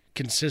 but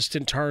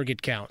consistent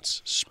target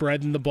counts,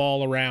 spreading the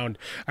ball around.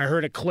 I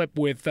heard a clip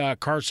with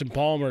Carson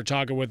Palmer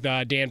talking with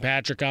Dan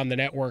Patrick on the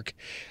network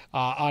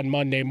on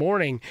Monday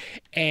morning,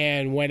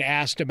 and when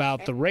asked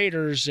about the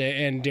Raiders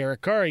and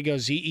Derek Carr, he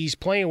goes, he's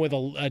playing with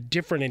a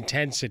different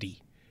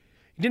intensity.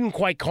 He didn't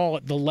quite call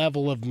it the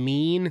level of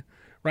mean,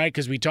 right?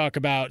 Because we talk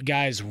about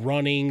guys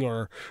running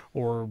or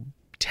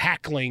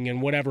tackling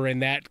and whatever in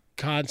that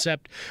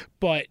concept,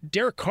 but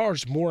Derek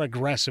Carr's more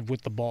aggressive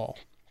with the ball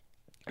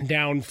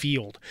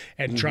downfield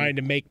and trying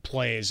to make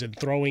plays and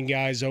throwing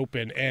guys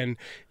open, and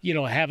you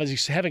know,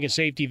 having a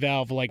safety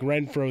valve like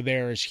Renfrow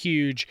there is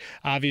huge.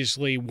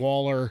 Obviously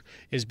Waller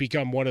has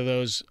become one of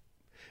those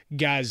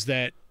guys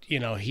that, you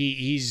know,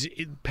 he's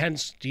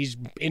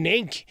in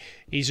ink.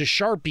 He's a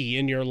Sharpie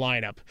in your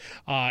lineup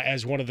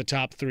as one of the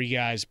top three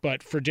guys.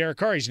 But for Derek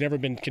Carr, he's never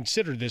been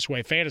considered this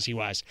way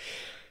fantasy-wise.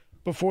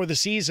 Before the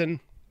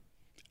season,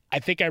 I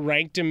think I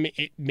ranked him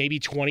maybe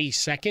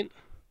 22nd.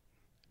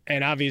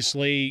 And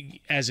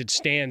obviously, as it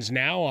stands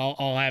now,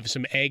 I'll have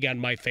some egg on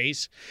my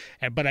face.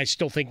 But I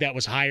still think that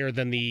was higher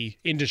than the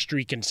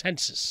industry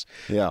consensus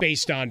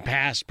based on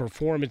past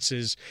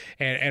performances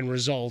and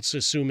results,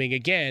 assuming,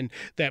 again,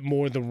 that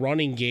more the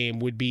running game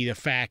would be the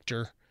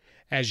factor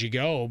as you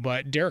go.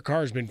 But Derek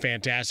Carr has been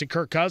fantastic.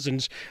 Kirk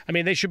Cousins, I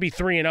mean, they should be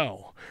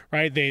 3-0,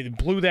 right? They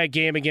blew that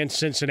game against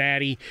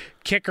Cincinnati.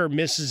 Kicker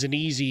misses an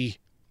easy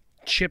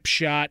chip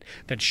shot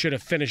that should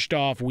have finished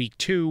off week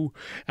 2,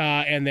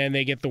 and then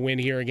they get the win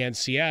here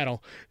against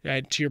Seattle.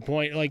 To your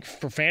point, like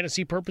for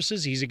fantasy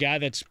purposes, he's a guy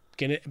that's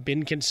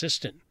been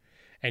consistent.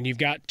 And you've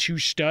got two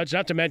studs,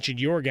 not to mention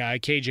your guy,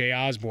 KJ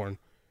Osborne.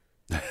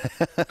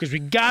 Because we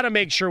got to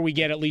make sure we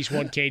get at least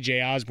one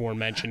KJ Osborne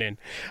mention in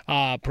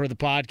per the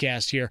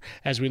podcast here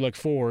as we look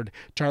forward.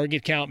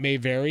 Target count may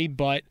vary,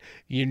 but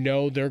you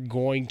know they're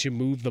going to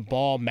move the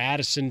ball.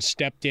 Madison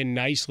stepped in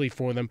nicely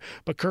for them.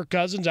 But Kirk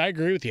Cousins, I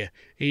agree with you.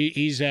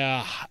 He's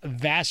a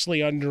vastly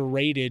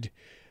underrated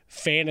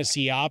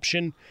fantasy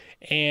option,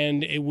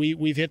 and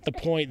we've hit the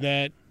point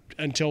that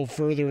until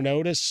further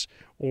notice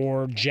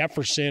or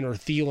Jefferson or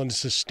Thielen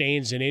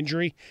sustains an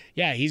injury,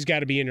 he's got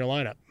to be in your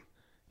lineup.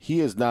 He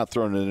has not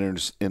thrown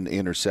an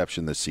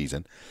interception this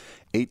season.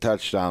 8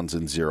 touchdowns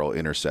and 0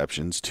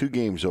 interceptions. 2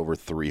 games over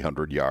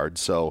 300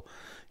 yards. So,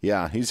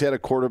 he's had a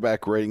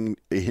quarterback rating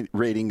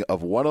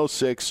of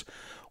 106,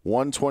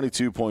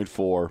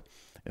 122.4,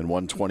 and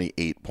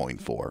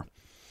 128.4.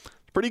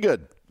 Pretty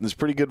good. It's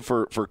pretty good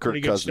for Kirk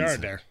pretty good Cousins.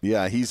 Start there.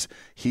 Yeah,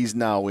 he's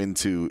now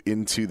into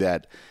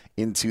that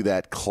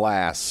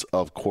class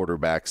of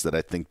quarterbacks that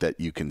I think that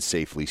you can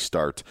safely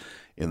start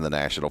in the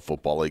National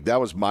Football League. That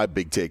was my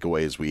big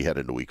takeaway as we head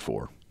into week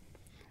 4.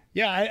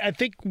 Yeah, I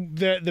think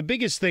the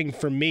biggest thing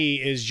for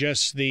me is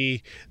just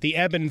the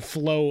ebb and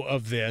flow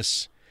of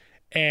this,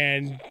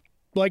 and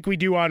like we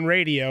do on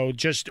radio,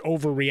 just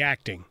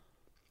overreacting,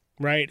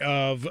 right,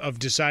 of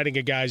deciding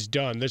a guy's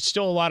done. There's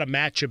still a lot of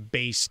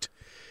matchup-based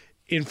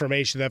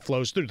information that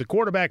flows through. The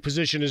quarterback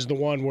position is the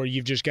one where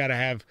you've just got to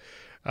have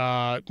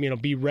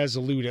be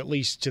resolute, at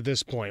least to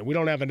this point. We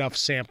don't have enough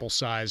sample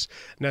size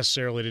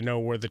necessarily to know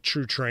where the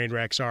true train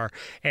wrecks are.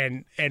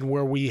 And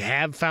where we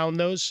have found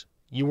those,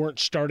 you weren't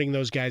starting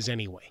those guys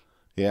anyway.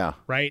 Yeah.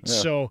 Right?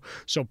 Yeah.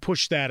 So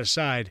push that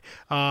aside.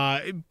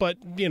 But,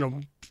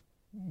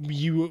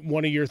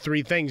 one of your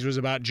 3 things was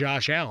about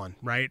Josh Allen,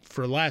 right,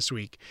 for last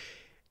week.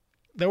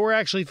 There were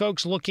actually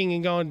folks looking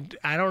and going,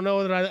 I don't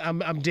know that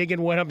I'm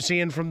digging what I'm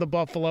seeing from the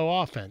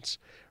Buffalo offense.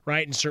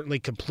 Right, and certainly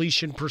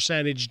completion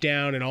percentage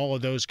down and all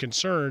of those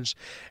concerns.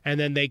 And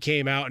then they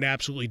came out and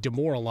absolutely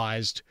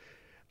demoralized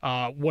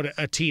what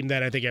a team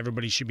that I think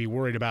everybody should be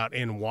worried about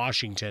in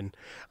Washington.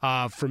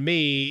 For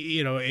me,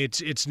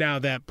 it's now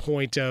that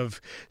point of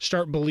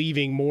start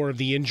believing more of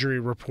the injury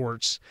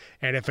reports.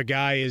 And if a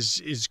guy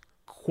is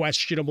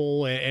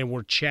questionable and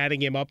we're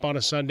chatting him up on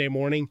a Sunday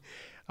morning,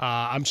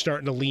 I'm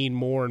starting to lean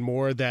more and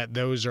more that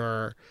those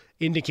are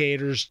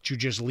indicators to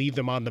just leave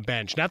them on the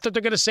bench. Not that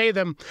they're going to say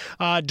them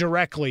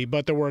directly,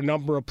 but there were a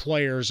number of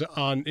players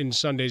in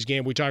Sunday's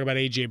game. We talk about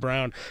A.J.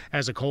 Brown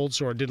as a cold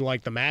sore, didn't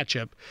like the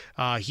matchup.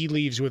 He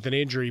leaves with an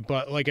injury,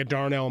 but like a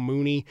Darnell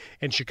Mooney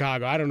in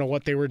Chicago, I don't know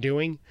what they were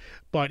doing,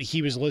 but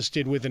he was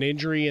listed with an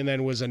injury and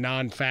then was a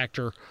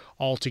non-factor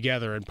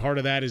altogether. And part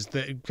of that is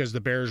because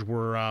the Bears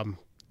were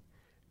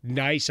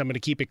nice. I'm going to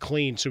keep it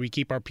clean so we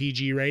keep our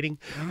PG rating.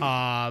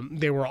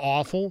 They were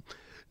awful,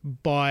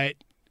 but,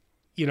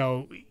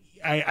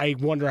 I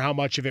wonder how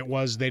much of it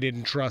was they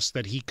didn't trust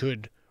that he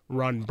could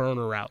run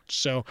burner routes.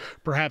 So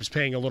perhaps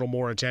paying a little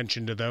more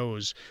attention to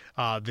those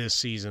this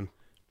season.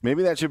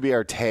 Maybe that should be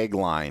our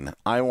tagline.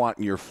 I want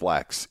your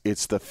flex.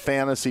 It's the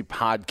fantasy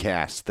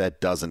podcast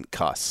that doesn't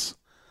cuss.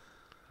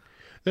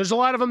 There's a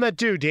lot of them that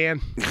do,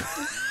 Dan.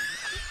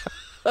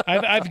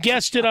 I've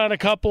guessed it on a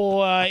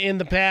couple in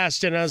the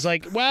past, and I was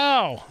like,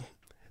 wow,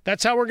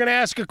 that's how we're going to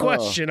ask a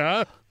question,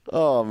 huh?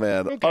 Oh,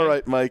 man. Okay. All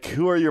right, Mike,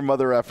 who are your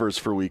mother effers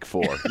for week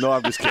 4? No,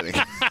 I'm just kidding.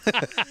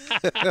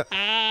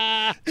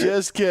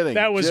 Just kidding.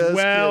 That was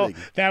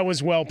That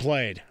was well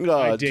played.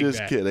 No,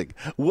 just kidding.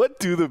 What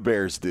do the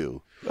Bears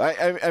do?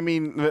 I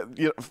mean,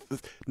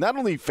 not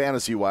only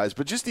fantasy-wise,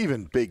 but just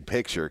even big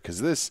picture,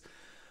 because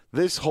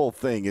this whole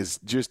thing is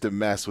just a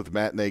mess with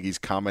Matt Nagy's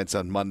comments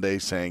on Monday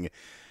saying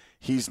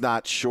he's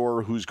not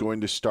sure who's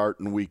going to start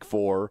in week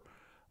 4,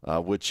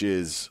 which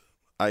is,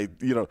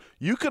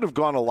 you could have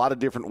gone a lot of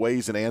different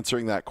ways in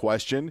answering that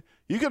question.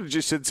 You could have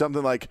just said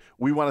something like,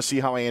 we want to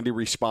see how Andy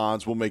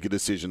responds. We'll make a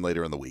decision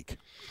later in the week.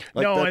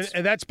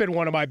 And that's been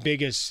one of my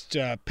biggest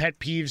pet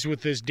peeves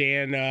with this,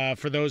 Dan.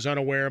 For those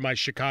unaware, my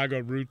Chicago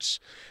Roots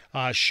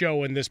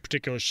show in this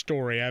particular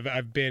story,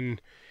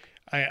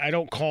 I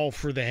don't call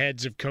for the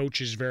heads of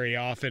coaches very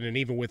often, and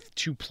even with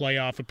 2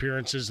 playoff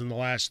appearances in the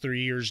last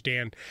 3 years,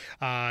 Dan,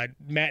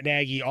 Matt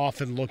Nagy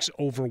often looks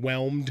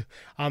overwhelmed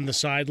on the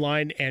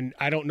sideline, and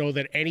I don't know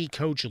that any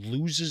coach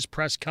loses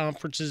press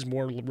conferences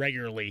more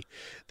regularly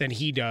than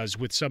he does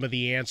with some of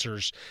the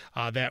answers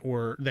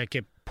that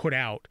get put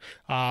out.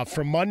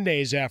 For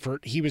Monday's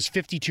effort, he was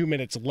 52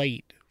 minutes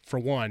late, for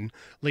one,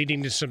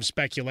 leading to some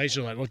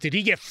speculation like, well, did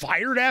he get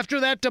fired after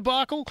that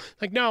debacle?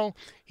 Like, no,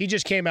 he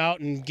just came out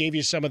and gave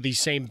you some of these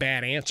same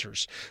bad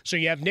answers. So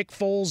you have Nick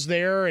Foles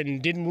there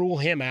and didn't rule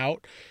him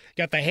out.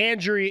 Got the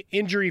hand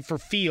injury for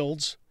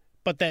Fields,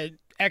 but the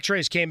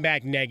x-rays came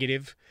back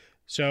negative.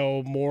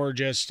 So more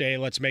just a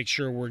let's make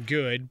sure we're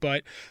good.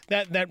 But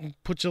that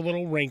puts a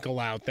little wrinkle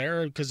out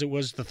there because it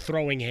was the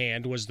throwing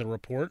hand was the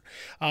report.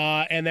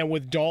 And then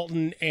with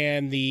Dalton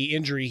and the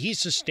injury he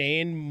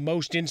sustained,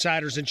 most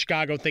insiders in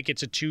Chicago think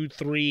it's a 2,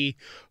 3,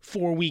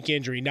 4-week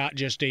injury, not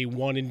just a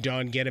one and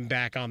done, get him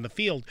back on the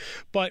field.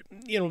 But,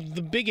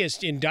 the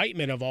biggest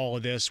indictment of all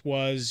of this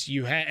was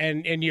you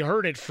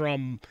heard it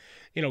from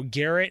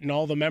Garrett and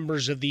all the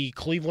members of the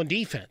Cleveland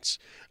defense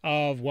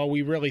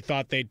we really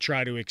thought they'd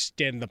try to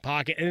extend the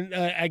pocket. And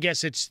I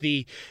guess it's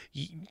the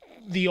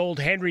old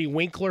Henry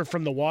Winkler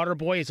from The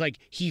Waterboy. It's like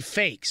he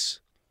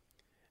fakes.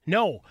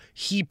 No,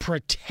 he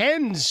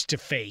pretends to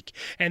fake.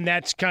 And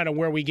that's kind of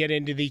where we get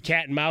into the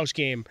cat and mouse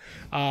game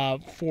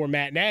for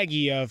Matt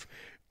Nagy of,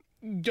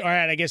 all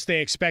right, I guess they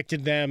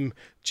expected them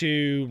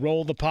to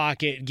roll the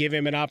pocket, give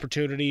him an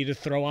opportunity to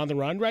throw on the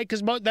run, right?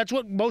 Because that's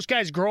what most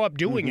guys grow up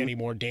doing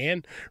anymore,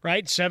 Dan,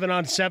 right?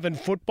 7-on-7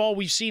 football.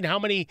 We've seen how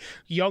many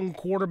young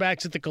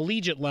quarterbacks at the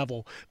collegiate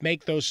level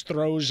make those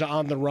throws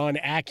on the run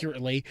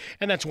accurately,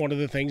 and that's one of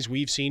the things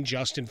we've seen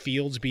Justin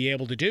Fields be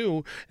able to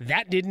do.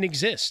 That didn't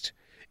exist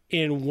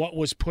in what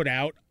was put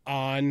out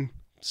on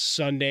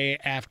Sunday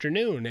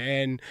afternoon,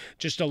 and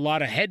just a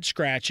lot of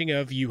head-scratching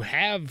of you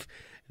have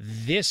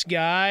this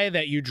guy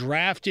that you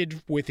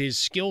drafted with his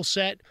skill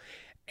set,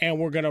 and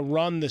we're going to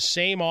run the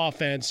same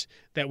offense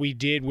that we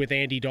did with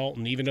Andy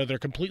Dalton, even though they're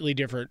completely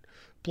different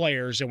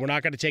players, and we're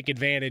not going to take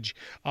advantage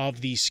of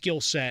the skill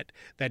set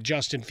that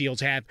Justin Fields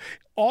had.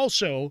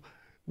 Also,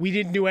 we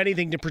didn't do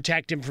anything to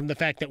protect him from the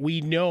fact that we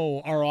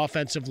know our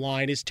offensive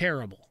line is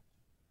terrible.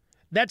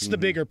 That's the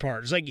bigger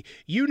part. It's like,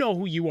 you know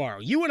who you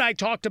are. You and I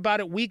talked about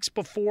it weeks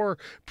before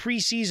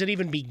preseason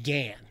even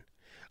began,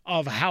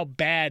 of how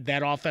bad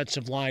that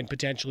offensive line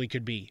potentially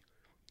could be.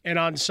 And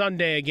on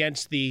Sunday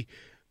against the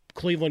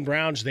Cleveland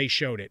Browns, they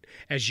showed it.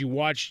 As you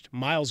watched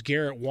Myles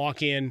Garrett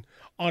walk in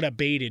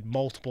unabated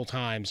multiple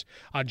times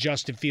on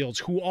Justin Fields,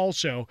 who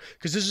also,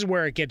 because this is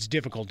where it gets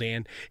difficult,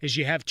 Dan, is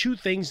you have 2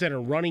 things that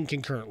are running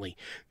concurrently.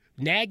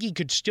 Nagy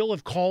could still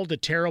have called a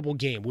terrible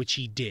game, which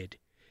he did.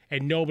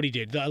 And nobody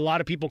did. A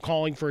lot of people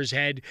calling for his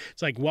head.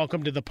 It's like,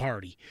 welcome to the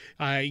party.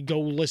 Go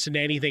listen to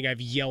anything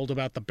I've yelled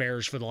about the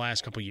Bears for the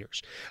last couple of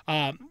years.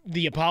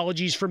 The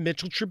apologies for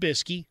Mitchell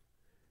Trubisky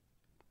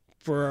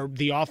for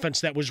the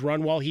offense that was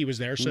run while he was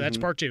there. So that's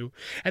part 2.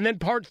 And then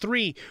part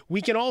 3,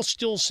 we can all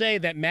still say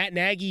that Matt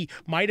Nagy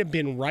might have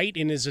been right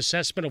in his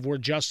assessment of where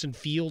Justin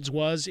Fields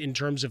was in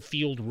terms of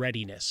field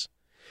readiness,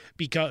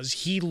 because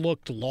he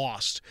looked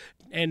lost.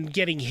 And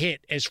getting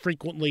hit as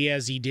frequently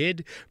as he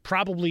did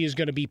probably is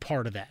going to be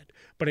part of that.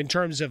 But in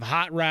terms of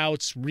hot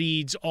routes,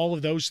 reads, all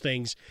of those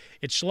things,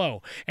 it's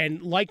slow.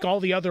 And like all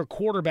the other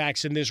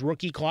quarterbacks in this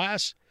rookie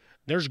class,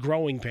 there's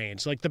growing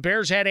pains. Like the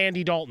Bears had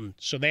Andy Dalton,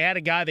 so they had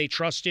a guy they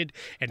trusted,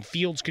 and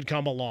Fields could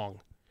come along,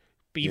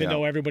 even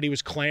though everybody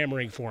was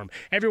clamoring for him.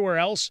 Everywhere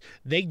else,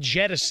 they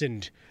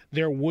jettisoned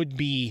their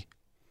would-be,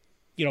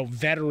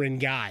 veteran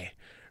guy,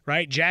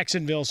 right?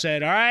 Jacksonville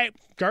said, all right,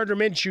 Gardner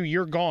Minshew,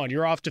 you're gone.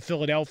 You're off to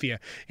Philadelphia.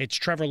 It's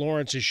Trevor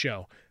Lawrence's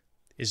show.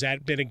 Has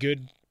that been a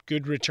good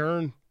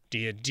return? Do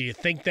you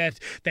think that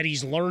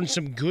he's learned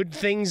some good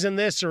things in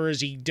this, or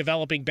is he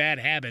developing bad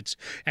habits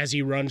as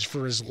he runs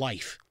for his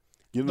life?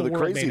 The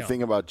crazy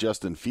thing about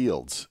Justin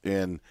Fields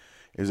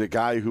is a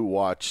guy who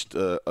watched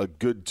a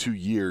good 2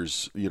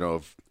 years,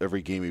 of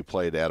every game he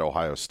played at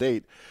Ohio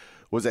State,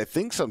 was I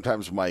think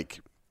sometimes,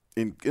 Mike,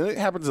 and it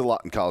happens a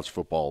lot in college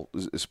football,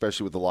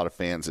 especially with a lot of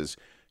fans, is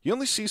you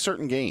only see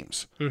certain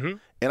games. Mm-hmm.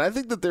 And I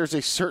think that there's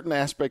a certain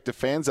aspect of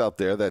fans out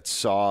there that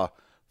saw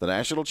the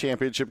national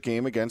championship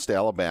game against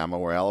Alabama,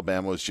 where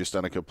Alabama was just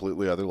on a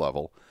completely other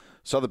level,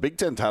 saw the Big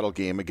Ten title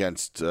game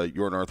against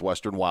your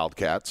Northwestern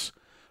Wildcats,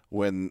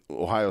 when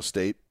Ohio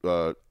State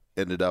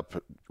ended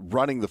up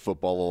running the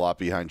football a lot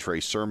behind Trey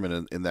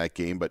Sermon in that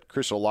game. But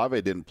Chris Olave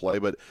didn't play,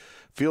 but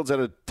Fields had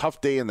a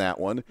tough day in that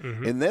one.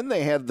 Mm-hmm. And then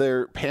they had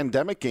their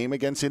pandemic game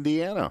against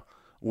Indiana,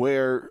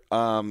 where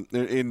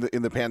in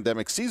the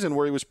pandemic season,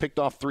 where he was picked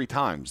off 3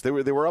 times. They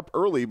were up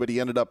early, but he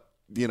ended up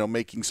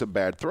making some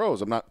bad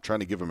throws. I'm not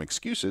trying to give him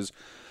excuses,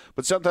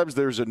 but sometimes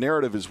there's a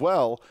narrative as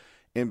well.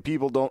 And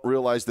people don't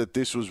realize that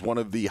this was one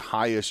of the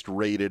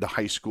highest-rated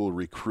high school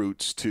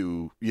recruits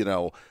to,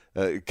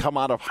 come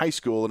out of high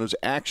school. And it was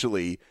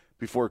actually,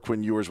 before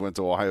Quinn Ewers went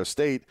to Ohio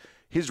State,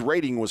 his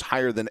rating was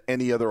higher than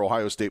any other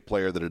Ohio State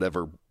player that had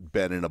ever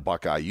been in a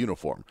Buckeye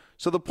uniform.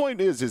 So the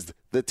point is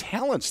the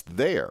talent's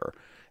there.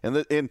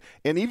 And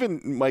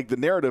even, Mike, the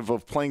narrative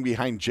of playing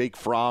behind Jake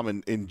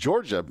Fromm in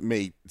Georgia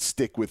may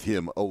stick with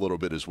him a little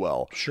bit as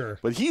well. Sure.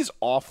 But he's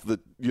off the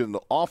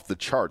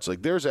charts.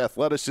 Like, there's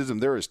athleticism,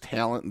 there is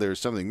talent, there's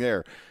something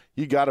there.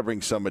 You got to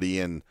bring somebody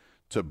in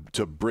to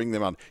bring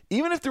them on.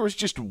 Even if there was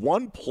just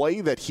one play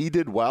that he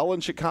did well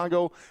in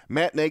Chicago,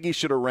 Matt Nagy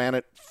should have ran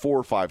it 4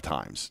 or 5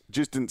 times.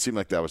 Just didn't seem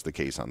like that was the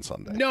case on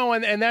Sunday. No,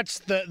 and that's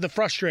the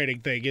frustrating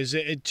thing is,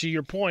 to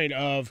your point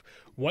of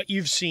what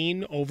you've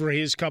seen over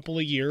his couple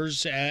of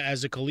years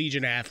as a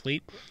collegiate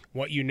athlete,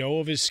 what you know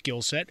of his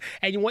skill set,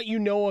 and what you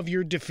know of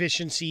your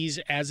deficiencies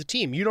as a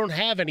team. You don't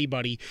have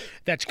anybody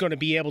that's going to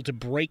be able to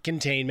break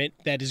containment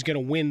that is going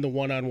to win the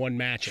one-on-one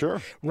matchup.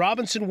 Sure.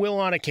 Robinson will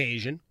on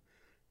occasion,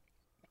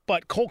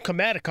 but Colt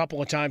Kmet a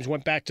couple of times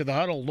went back to the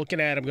huddle looking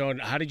at him going,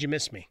 how did you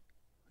miss me?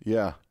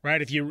 Yeah.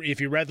 Right? If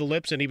you read the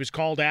lips, and he was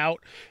called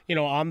out,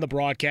 on the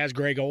broadcast,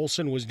 Greg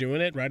Olson was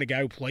doing it, right? A guy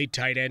who played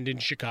tight end in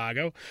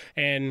Chicago.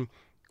 And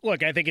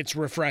look, I think it's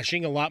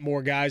refreshing. A lot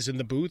more guys in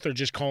the booth are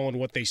just calling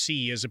what they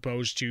see as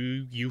opposed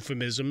to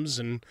euphemisms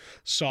and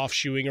soft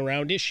shoeing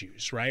around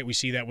issues, right? We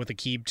see that with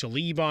Aqib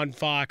Talib on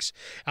Fox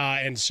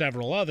and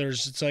several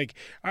others. It's like,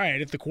 all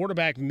right, if the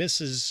quarterback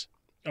misses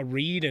a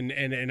read and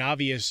an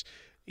obvious,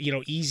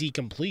 easy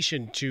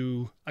completion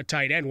to a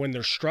tight end when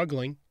they're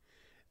struggling,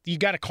 you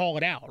got to call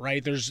it out,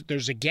 right?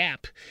 There's a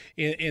gap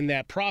in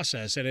that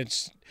process, and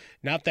it's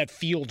not that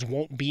Fields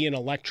won't be an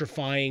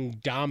electrifying,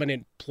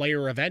 dominant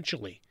player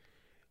eventually.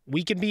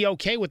 We can be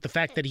okay with the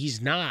fact that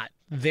he's not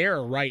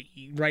there right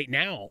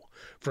now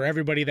for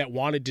everybody that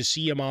wanted to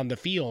see him on the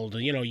field.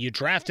 You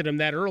drafted him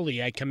that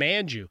early. I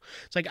command you.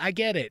 It's like, I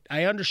get it.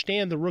 I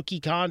understand the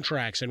rookie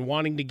contracts and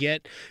wanting to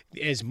get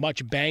as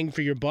much bang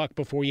for your buck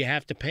before you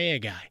have to pay a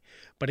guy.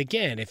 But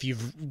again, if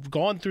you've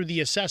gone through the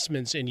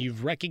assessments and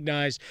you've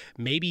recognized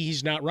maybe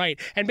he's not right,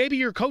 and maybe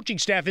your coaching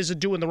staff isn't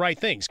doing the right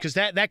things, because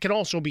that can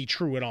also be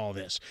true in all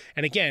this.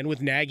 And again, with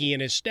Nagy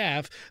and his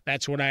staff,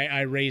 that's what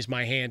I raised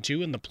my hand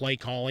to in the play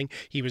calling.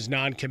 He was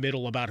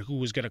non-committal about who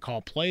was going to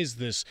call plays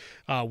this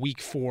Week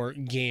 4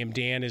 game,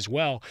 Dan, as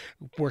well,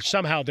 where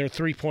somehow they're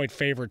 3-point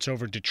favorites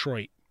over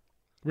Detroit.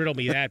 Riddle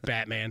me that,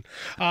 Batman.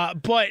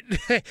 But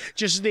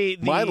just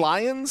my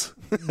Lions?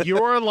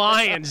 Your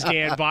Lions,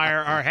 Dan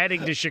Byer, are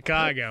heading to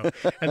Chicago,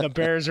 and the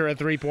Bears are a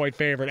 3-point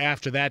favorite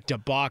after that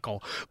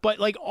debacle. But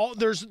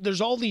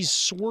there's all these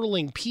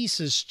swirling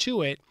pieces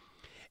to it,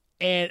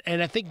 and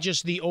I think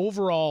just the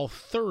overall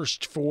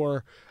thirst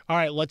for, all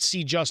right, let's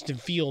see Justin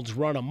Fields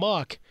run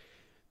amok,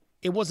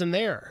 it wasn't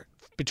there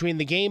between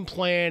the game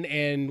plan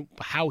and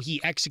how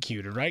he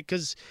executed, right?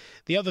 Because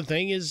the other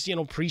thing is,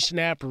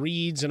 pre-snap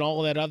reads and all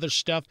of that other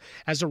stuff.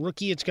 As a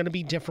rookie, it's going to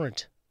be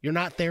different. You're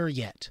not there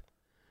yet,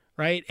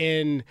 right?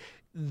 And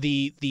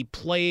the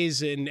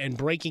plays and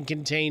breaking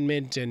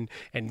containment and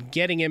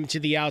getting him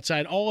to the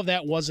outside, all of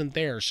that wasn't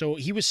there. So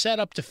he was set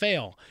up to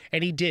fail,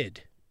 and he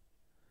did.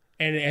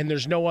 And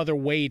there's no other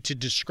way to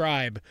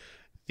describe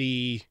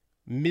the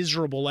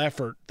miserable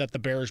effort that the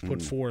Bears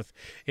put forth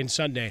on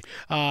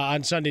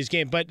Sunday's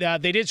game. But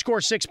they did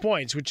score 6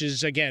 points, which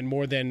is, again,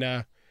 more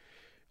than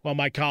Well,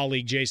 my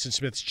colleague Jason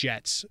Smith's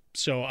Jets.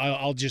 So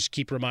I'll just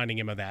keep reminding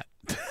him of that.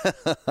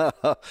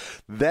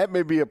 That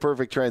may be a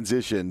perfect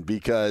transition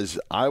because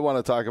I want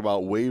to talk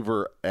about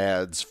waiver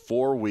ads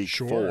for week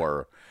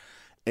 4.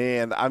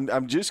 And I'm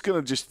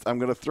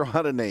gonna throw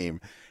out a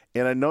name.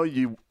 And I know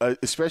you,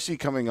 especially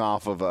coming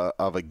off of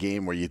a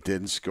game where you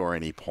didn't score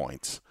any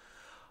points.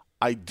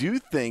 I do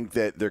think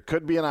that there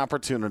could be an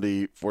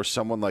opportunity for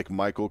someone like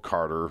Michael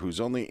Carter, who's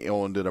only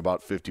owned in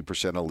about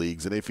 50% of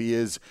leagues. And if he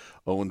is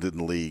owned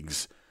in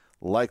leagues,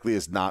 likely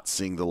is not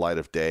seeing the light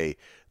of day.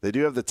 They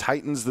do have the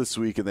Titans this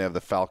week, and they have the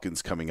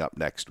Falcons coming up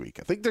next week.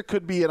 I think there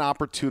could be an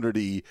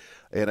opportunity,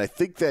 and I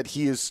think that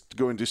he is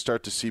going to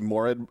start to see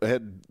more.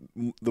 Had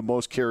the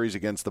most carries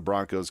against the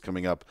Broncos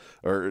coming up,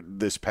 or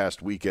this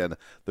past weekend.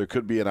 There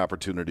could be an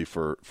opportunity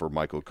for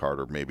Michael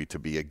Carter maybe to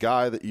be a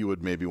guy that you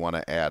would maybe want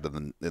to add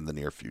in the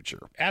near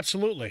future.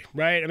 Absolutely,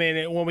 right? I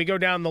mean, when we go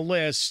down the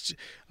list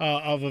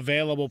of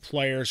available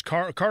players,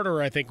 Carter,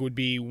 I think, would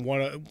be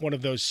one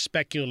of those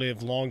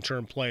speculative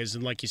long-term plays.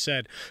 And like you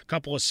said, a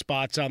couple of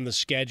spots on the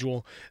schedule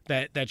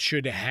that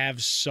should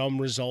have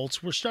some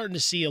results. We're starting to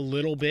see a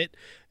little bit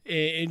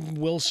in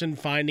Wilson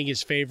finding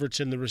his favorites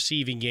in the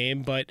receiving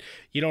game, but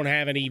you don't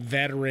have any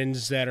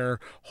veterans that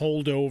are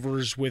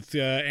holdovers with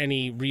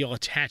any real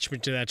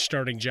attachment to that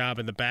starting job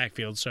in the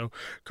backfield. So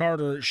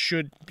Carter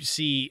should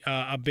see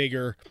a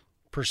bigger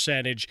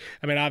percentage.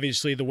 I mean,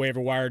 obviously the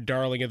waiver wire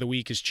darling of the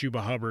week is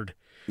Chuba Hubbard.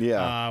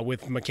 Yeah.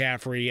 With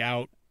McCaffrey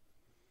out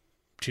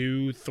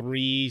 2,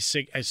 3,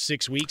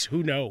 6 weeks,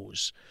 who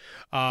knows?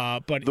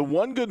 But the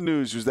one good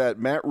news was that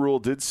Matt Rule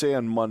did say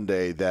on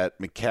Monday that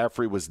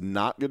McCaffrey was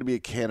not going to be a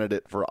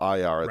candidate for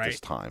IR at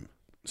this time.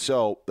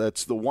 So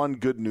that's the one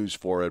good news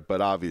for it, but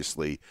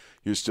obviously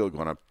you're still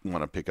going to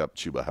want to pick up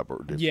Chuba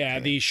Hubbard. Yeah,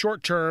 the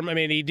short term, I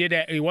mean,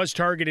 he was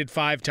targeted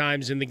 5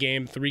 times in the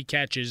game, 3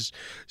 catches.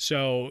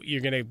 So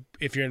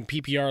if you're in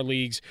PPR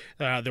leagues,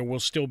 there will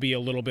still be a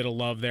little bit of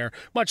love there.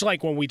 Much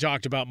like when we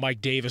talked about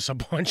Mike Davis a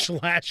bunch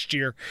last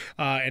year,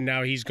 and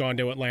now he's gone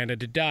to Atlanta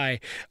to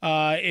die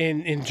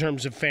in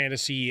terms of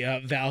fantasy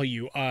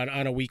value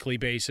on a weekly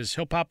basis.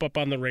 He'll pop up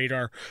on the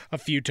radar a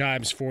few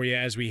times for you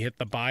as we hit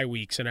the bye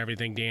weeks and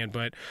everything, Dan,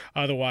 but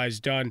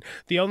otherwise done.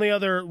 The only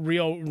other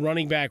real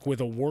running back with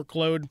a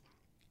workload,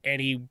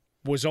 and he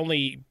was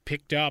only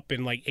picked up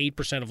in like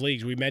 8% of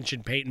leagues. We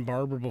mentioned Peyton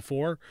Barber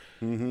before.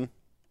 Mm-hmm.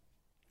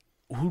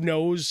 Who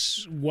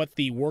knows what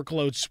the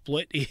workload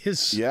split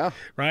is? Yeah.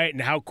 Right,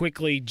 and how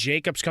quickly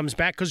Jacobs comes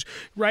back. Because,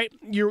 right,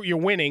 you're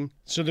winning,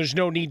 so there's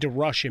no need to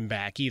rush him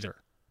back either.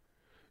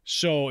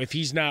 So if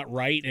he's not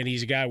right and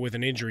he's a guy with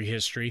an injury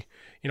history,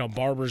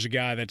 Barber's a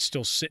guy that's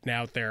still sitting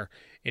out there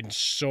in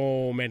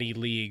so many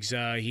leagues.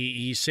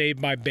 He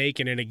saved my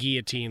bacon in a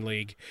guillotine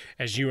league,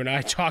 as you and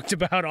I talked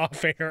about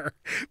off air.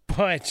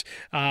 But,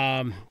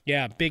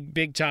 yeah,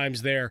 big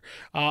times there.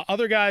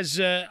 Other guys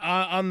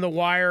on the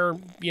wire,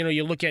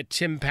 you look at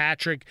Tim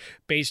Patrick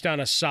based on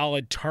a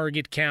solid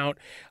target count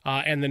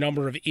and the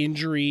number of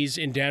injuries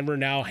in Denver.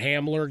 Now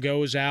Hamler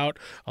goes out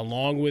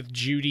along with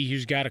Judy,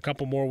 who's got a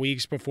couple more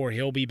weeks before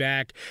he'll be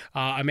back.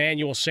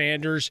 Emmanuel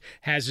Sanders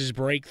has his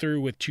breakthrough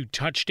with 2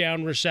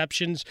 touchdown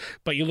receptions,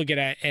 but you look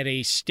at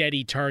a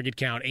steady target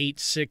count, 8,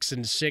 6,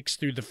 and 6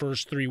 through the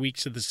first 3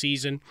 weeks of the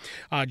season.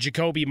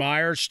 Jacoby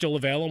Myers still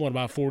available in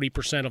about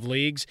 40% of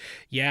leagues.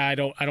 Yeah, I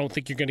don't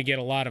think you're going to get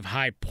a lot of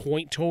high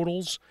point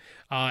totals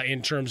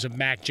in terms of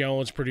Mac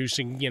Jones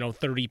producing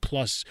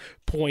 30-plus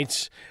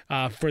points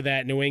for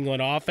that New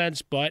England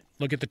offense, but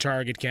look at the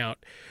target count.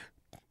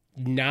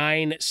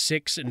 9,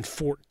 6, and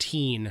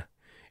 14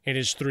 in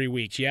his 3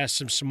 weeks. Yes,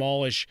 some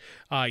smallish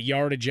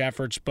yardage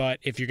efforts, but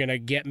if you're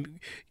going to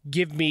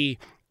give me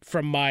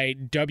from my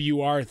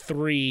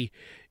WR3,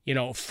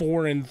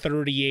 4 and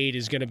 38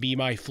 is going to be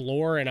my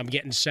floor, and I'm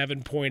getting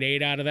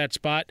 7.8 out of that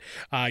spot.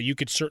 You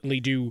could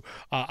certainly do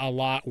a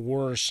lot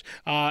worse.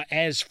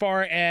 As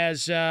far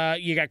as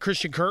you got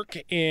Christian Kirk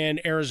in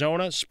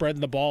Arizona,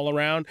 spreading the ball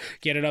around,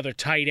 get another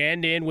tight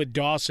end in with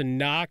Dawson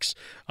Knox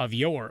of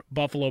your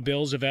Buffalo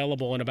Bills,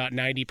 available in about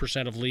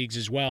 90% of leagues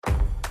as well.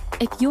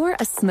 If you're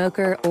a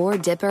smoker or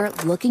dipper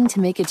looking to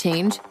make a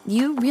change,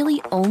 you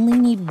really only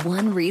need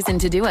one reason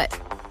to do it.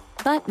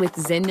 But with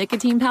Zyn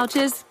nicotine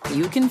pouches,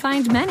 you can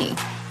find many.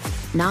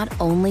 Not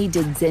only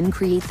did Zyn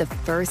create the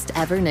first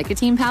ever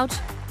nicotine pouch,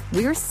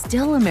 we're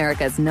still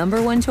America's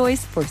 #1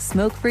 choice for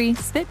smoke-free,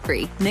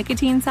 spit-free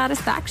nicotine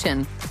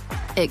satisfaction.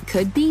 It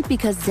could be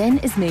because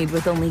Zyn is made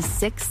with only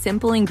 6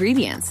 simple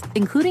ingredients,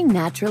 including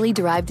naturally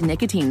derived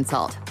nicotine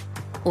salt.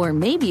 Or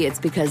maybe it's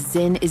because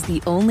Zyn is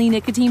the only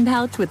nicotine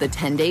pouch with a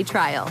 10-day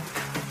trial.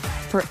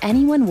 For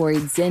anyone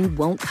worried Zyn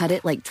won't cut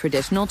it like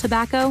traditional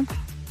tobacco,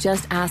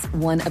 just ask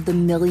one of the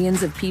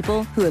millions of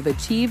people who have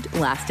achieved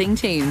lasting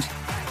change.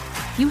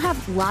 You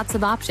have lots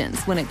of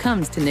options when it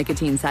comes to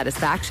nicotine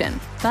satisfaction,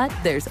 but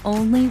there's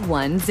only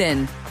one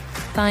Zyn.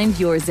 Find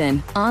your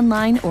Zyn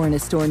online or in a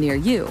store near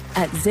you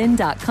at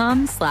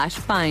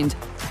zyn.com/find.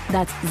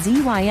 That's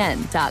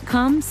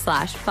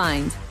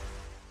ZYN.com/find.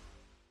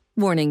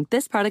 Warning,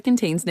 this product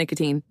contains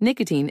nicotine.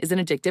 Nicotine is an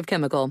addictive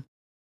chemical.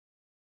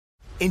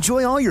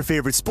 Enjoy all your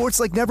favorite sports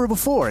like never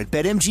before at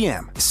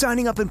BetMGM.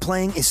 Signing up and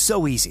playing is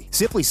so easy.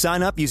 Simply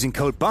sign up using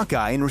code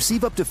Buckeye and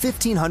receive up to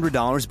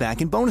 $1,500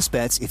 back in bonus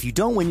bets if you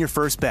don't win your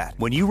first bet.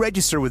 When you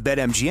register with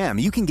BetMGM,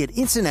 you can get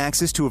instant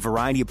access to a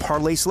variety of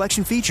parlay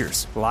selection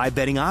features, live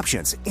betting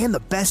options, and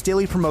the best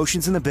daily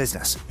promotions in the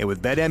business. And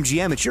with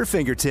BetMGM at your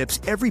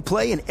fingertips, every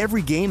play and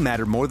every game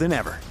matter more than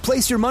ever.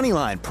 Place your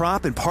moneyline,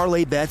 prop, and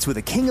parlay bets with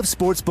the king of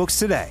sportsbooks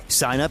today.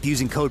 Sign up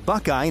using code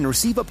Buckeye and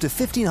receive up to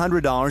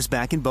 $1,500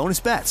 back in bonus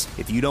bets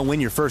if you don't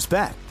win your first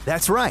bet.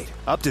 That's right,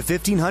 up to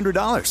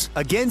 $1,500.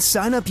 Again,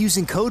 sign up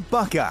using code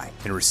Buckeye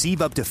and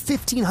receive up to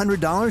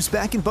 $1,500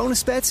 back in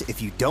bonus bets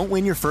if you don't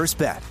win your first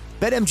bet.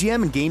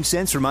 BetMGM and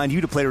GameSense remind you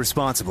to play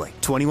responsibly.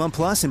 21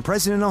 plus and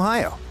present in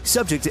Ohio.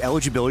 Subject to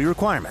eligibility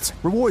requirements.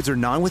 Rewards are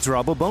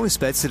non-withdrawable bonus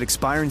bets that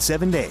expire in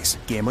 7 days.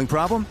 Gambling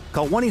problem?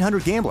 Call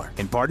 1-800-GAMBLER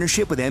in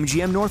partnership with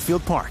MGM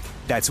Northfield Park.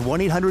 That's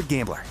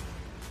 1-800-GAMBLER.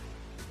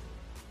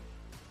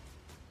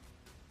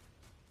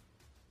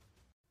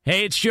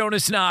 Hey, it's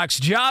Jonas Knox.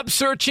 Job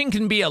searching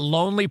can be a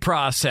lonely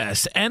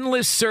process.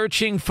 Endless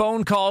searching,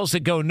 phone calls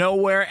that go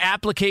nowhere,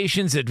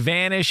 applications that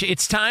vanish.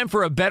 It's time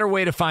for a better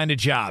way to find a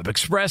job.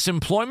 Express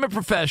Employment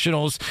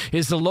Professionals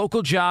is the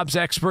local jobs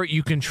expert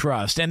you can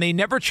trust, and they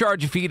never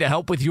charge a fee to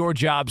help with your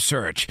job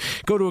search.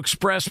 Go to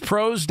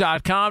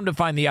expresspros.com to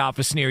find the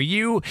office near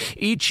you.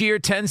 Each year,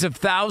 tens of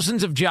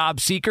thousands of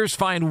job seekers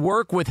find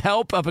work with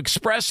help of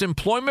Express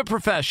Employment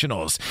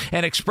Professionals,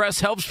 and Express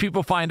helps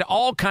people find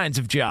all kinds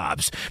of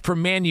jobs,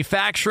 from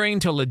manufacturing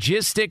to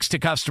logistics to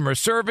customer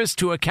service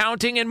to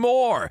accounting and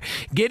more.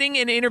 Getting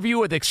an interview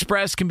with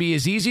Express can be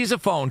as easy as a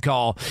phone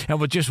call, and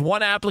with just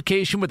one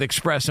application with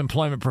Express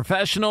Employment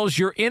Professionals,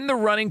 you're in the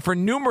running for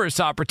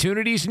numerous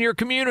opportunities in your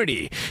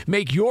community.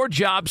 Make your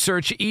job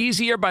search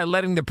easier by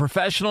letting the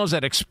professionals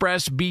at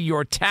Express be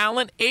your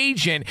talent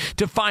agent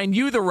to find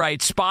you the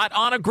right spot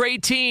on a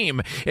great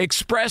team.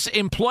 Express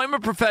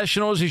Employment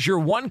Professionals is your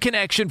one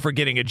connection for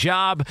getting a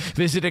job.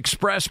 Visit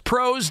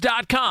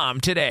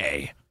expresspros.com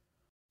today.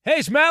 Hey,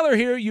 it's Maller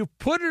here. You've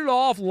put it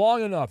off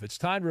long enough. It's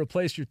time to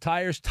replace your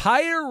tires.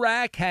 Tire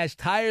Rack has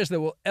tires that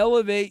will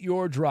elevate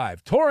your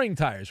drive. Touring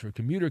tires for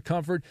commuter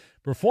comfort,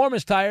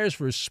 performance tires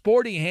for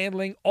sporty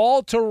handling,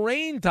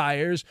 all-terrain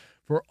tires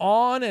for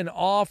on- and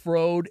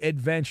off-road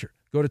adventure.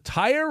 Go to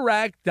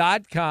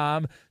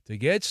TireRack.com to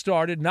get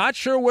started. Not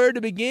sure where to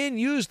begin?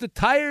 Use the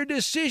Tire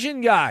Decision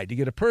Guide to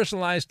get a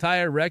personalized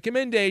tire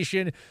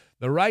recommendation.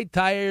 The right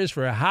tires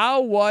for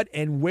how, what,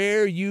 and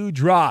where you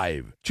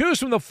drive. Choose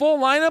from the full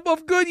lineup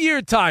of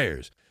Goodyear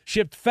tires.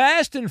 Shipped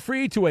fast and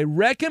free to a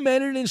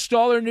recommended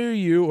installer near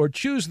you, or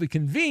choose the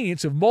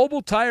convenience of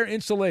mobile tire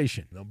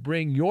installation. They'll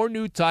bring your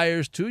new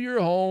tires to your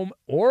home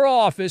or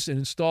office and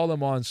install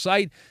them on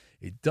site.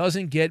 It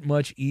doesn't get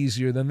much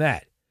easier than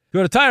that.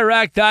 Go to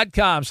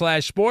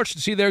TireRack.com/sports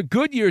to see their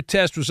Goodyear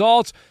test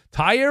results,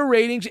 tire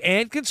ratings,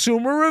 and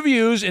consumer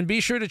reviews, and be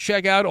sure to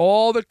check out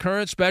all the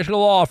current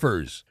special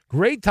offers.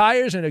 Great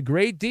tires and a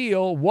great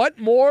deal. What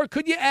more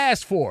could you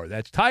ask for?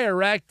 That's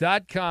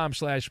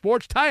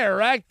TireRack.com/sports.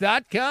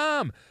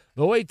 TireRack.com,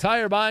 the way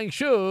tire buying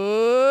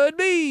should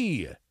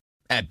be.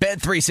 At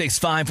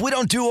Bet365, we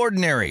don't do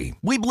ordinary.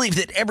 We believe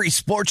that every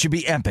sport should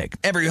be epic.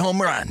 Every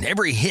home run,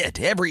 every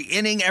hit, every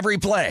inning, every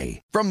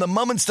play. From the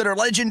moments that are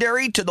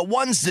legendary to the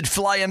ones that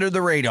fly under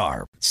the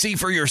radar. See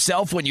for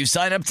yourself when you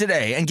sign up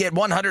today and get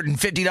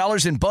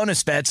 $150 in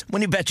bonus bets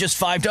when you bet just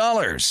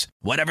 $5.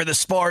 Whatever the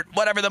sport,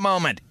 whatever the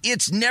moment,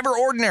 it's never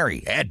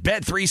ordinary at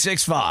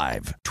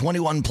Bet365.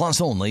 21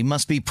 plus only.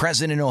 Must be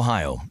present in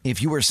Ohio.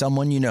 If you or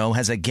someone you know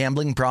has a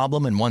gambling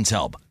problem and wants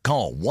help,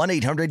 call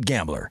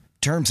 1-800-GAMBLER.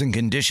 Terms and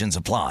conditions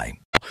apply.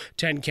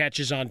 10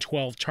 catches on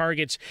 12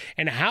 targets.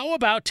 And how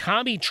about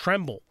Tommy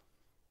Tremble?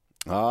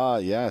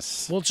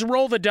 Yes. Well, let's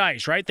roll the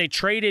dice, right? They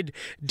traded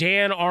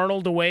Dan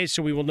Arnold away,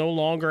 so we will no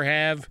longer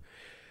have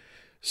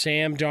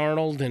Sam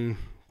Darnold and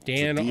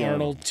Dan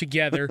Arnold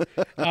together.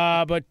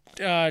 But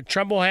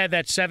Tremble had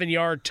that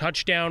 7-yard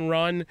touchdown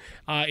run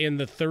in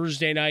the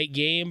Thursday night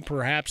game.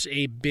 Perhaps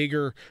a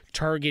bigger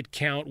target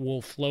count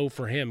will flow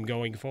for him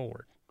going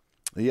forward.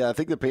 Yeah, I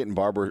think the Peyton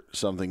Barber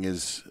something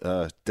is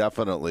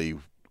definitely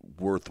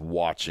worth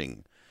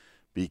watching,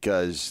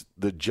 because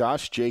the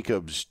Josh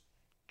Jacobs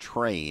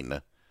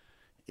train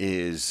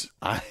is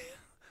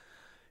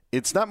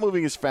it's not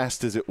moving as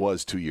fast as it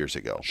was 2 years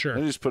ago. Sure.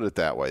 Let me just put it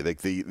that way.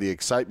 Like the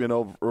excitement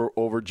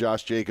over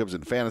Josh Jacobs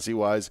and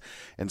fantasy-wise,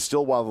 and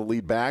still while the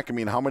lead back, I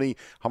mean, how many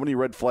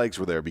red flags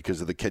were there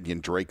because of the Kenyon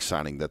Drake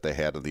signing that they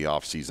had in the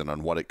offseason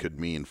on what it could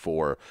mean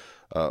for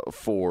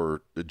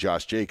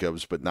Josh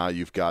Jacobs? But now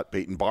you've got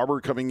Peyton Barber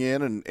coming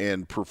in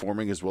and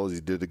performing as well as he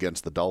did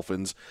against the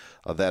Dolphins.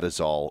 That is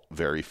all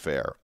very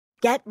fair.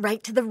 Get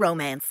right to the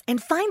romance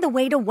and find the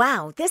way to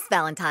wow this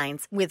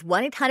Valentine's with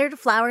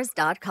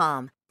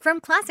 1-800-Flowers.com. From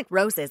classic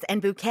roses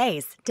and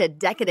bouquets to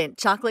decadent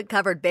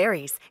chocolate-covered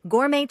berries,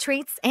 gourmet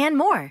treats, and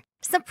more.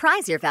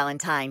 Surprise your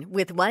Valentine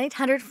with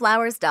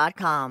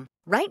 1-800-Flowers.com.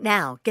 Right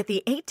now, get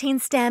the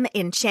 18-stem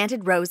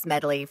Enchanted Rose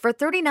Medley for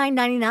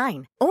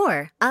 $39.99.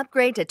 Or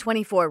upgrade to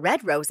 24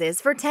 red roses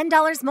for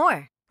 $10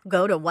 more.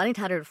 Go to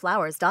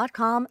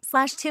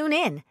 1-800-Flowers.com/tune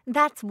in.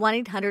 That's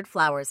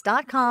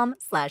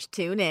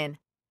 1-800-Flowers.com/tune in.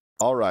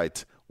 All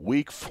right,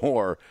 week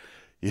 4.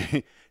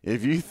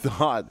 If you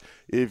thought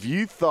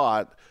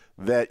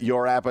that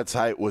your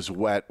appetite was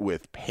whet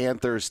with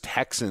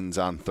Panthers-Texans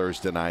on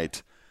Thursday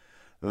night,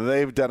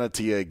 they've done it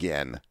to you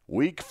again.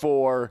 Week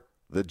 4,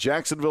 the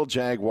Jacksonville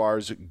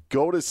Jaguars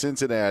go to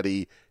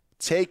Cincinnati,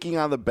 taking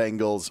on the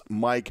Bengals.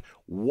 Mike,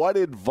 what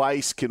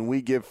advice can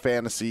we give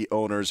fantasy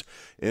owners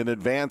in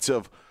advance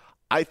of,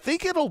 I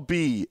think it'll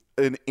be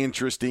an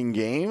interesting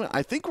game.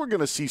 I think we're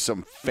going to see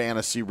some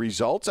fantasy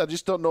results. I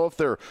just don't know if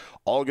they're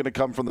all going to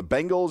come from the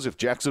Bengals, if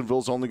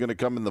Jacksonville's only going to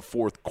come in the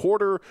fourth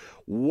quarter.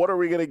 What are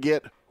we going to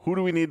get? Who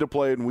do we need to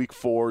play in Week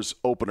 4's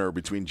opener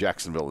between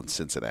Jacksonville and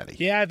Cincinnati?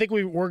 Yeah, I think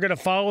we're going to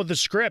follow the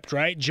script,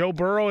 right? Joe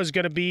Burrow is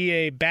going to be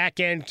a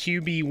back-end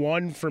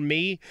QB1 for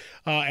me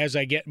as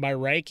I get my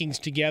rankings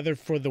together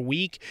for the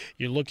week.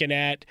 You're looking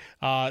at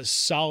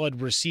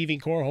solid receiving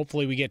core.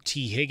 Hopefully we get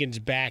T. Higgins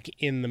back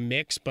in the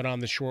mix, but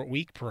on the short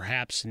week,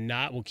 perhaps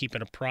not. We'll keep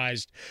it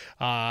apprised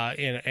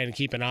and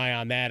keep an eye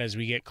on that as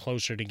we get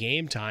closer to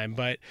game time.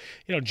 But,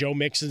 Joe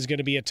Mixon's going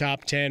to be a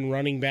top 10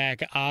 running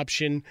back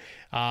option.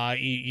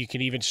 You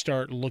can even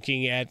start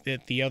looking at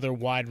the other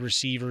wide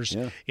receivers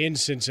in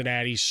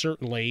Cincinnati.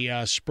 Certainly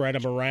spread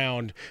them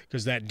around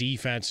because that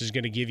defense is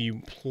going to give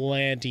you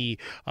plenty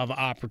of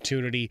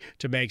opportunity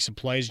to make some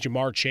plays.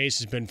 Jamar Chase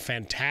has been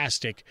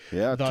fantastic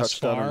thus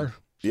far.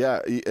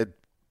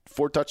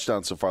 4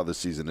 touchdowns so far this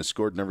season. Has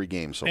scored in every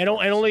game so far. And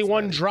only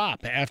one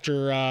drop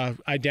after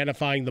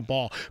identifying the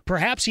ball.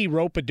 Perhaps he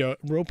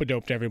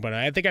rope-a-doped everybody.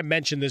 I think I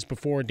mentioned this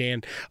before,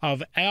 Dan,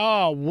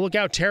 look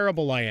how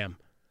terrible I am.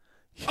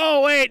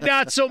 Oh, wait,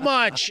 not so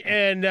much.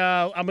 And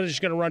I'm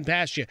just going to run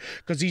past you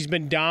because he's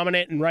been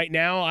dominant. And right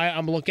now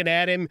I'm looking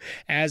at him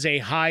as a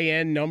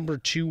high-end number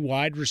 2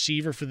 wide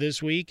receiver for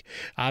this week.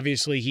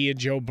 Obviously, he and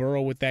Joe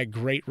Burrow with that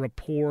great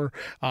rapport.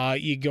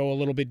 You go a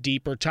little bit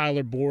deeper.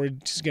 Tyler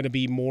Boyd is going to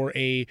be more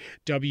a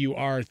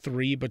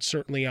WR3, but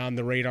certainly on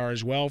the radar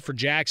as well. For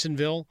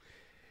Jacksonville,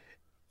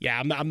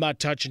 I'm not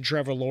touching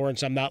Trevor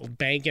Lawrence. I'm not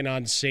banking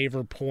on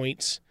saver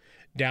points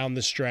down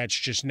the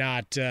stretch, just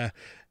not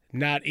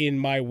in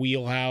my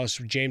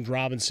wheelhouse. James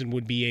Robinson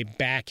would be a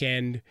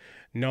back-end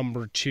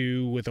number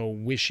 2 with a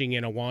wishing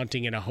and a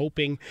wanting and a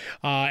hoping.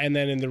 And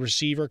then in the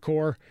receiver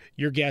core,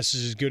 your guess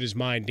is as good as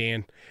mine,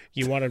 Dan.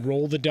 You want to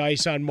roll the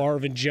dice on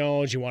Marvin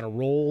Jones. You want to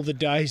roll the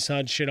dice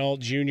on Shenault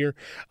Jr.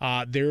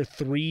 They're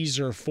 3s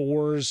or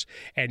 4s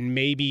and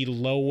maybe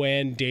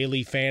low-end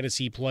daily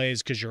fantasy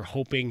plays because you're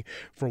hoping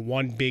for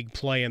one big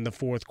play in the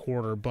fourth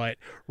quarter. But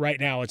right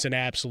now it's an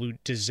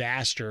absolute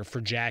disaster for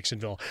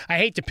Jacksonville. I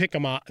hate to pick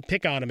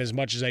on him as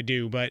much as I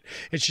do, but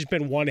it's just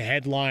been one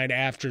headline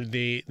after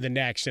the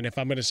next. And if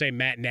I'm going to say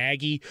Matt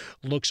Nagy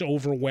looks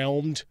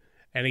overwhelmed,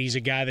 and he's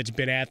a guy that's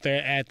been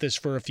at this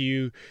for a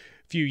few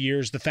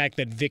years, the fact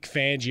that Vic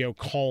Fangio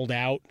called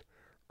out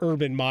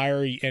Urban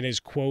Meyer and his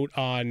quote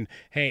on,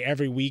 hey,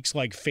 every week's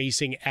like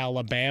facing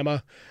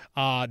Alabama,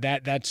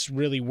 that's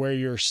really where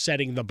you're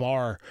setting the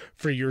bar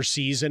for your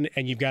season,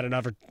 and you've got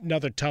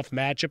another tough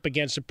matchup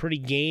against a pretty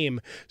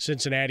game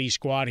Cincinnati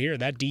squad here.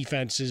 That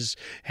defense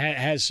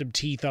has some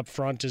teeth up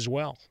front as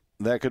well.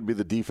 That could be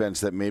the defense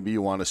that maybe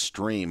you want to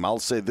stream. I'll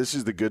say this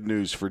is the good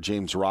news for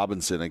James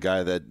Robinson, a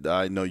guy that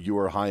I know you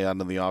were high on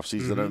in the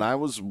offseason, and I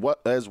was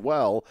as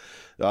well,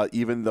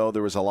 even though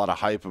there was a lot of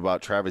hype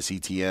about Travis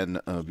Etienne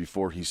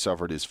before he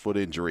suffered his foot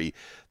injury.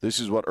 This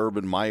is what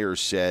Urban Meyer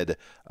said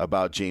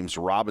about James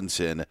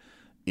Robinson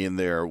in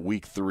their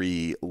Week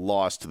 3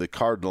 loss to the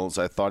Cardinals.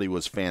 I thought he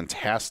was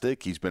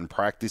fantastic. He's been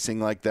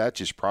practicing like that.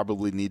 Just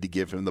probably need to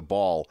give him the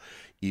ball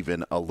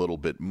even a little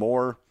bit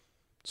more.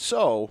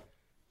 So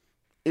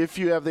if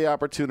you have the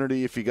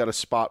opportunity, if you got a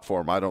spot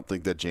for him, I don't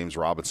think that James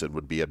Robinson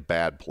would be a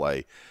bad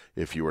play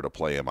if you were to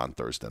play him on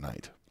Thursday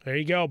night. There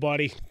you go,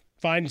 buddy.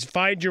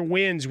 Find your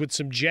wins with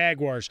some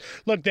Jaguars.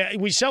 Look,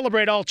 we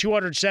celebrate all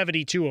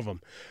 272 of them.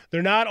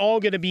 They're not all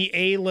going to be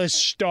A-list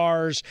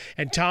stars,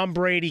 and Tom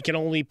Brady can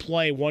only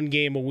play one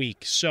game a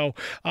week. So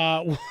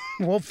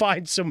we'll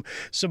find some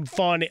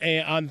fun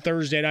on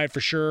Thursday night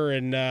for sure,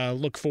 and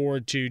look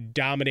forward to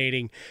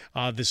dominating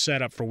the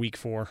setup for Week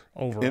 4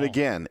 overall. And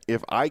again,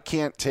 if I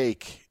can't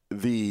take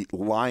the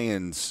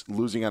Lions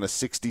losing on a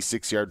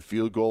 66-yard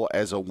field goal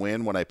as a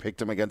win when I picked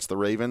them against the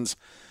Ravens,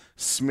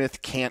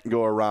 Smith can't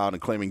go around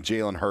and claiming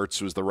Jalen Hurts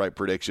was the right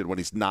prediction when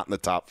he's not in the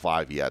top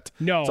 5 yet.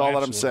 No, that's all absolutely.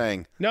 that I'm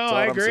saying. No,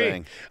 I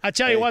agree. I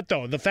tell you what,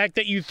 though, the fact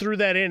that you threw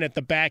that in at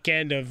the back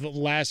end of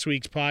last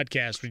week's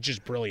podcast was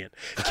just brilliant.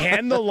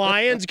 Can the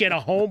Lions get a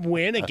home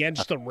win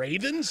against the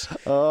Ravens?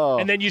 Oh.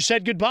 And then you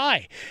said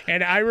goodbye.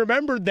 And I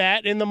remembered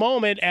that in the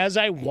moment as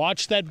I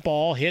watched that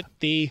ball hit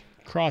the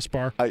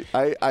crossbar.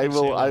 I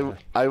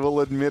will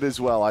admit as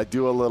well, I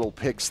do a little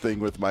picks thing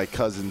with my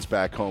cousins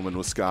back home in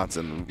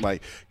Wisconsin. My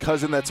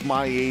cousin that's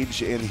my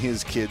age and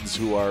his kids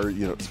who are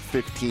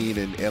 15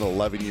 and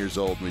 11 years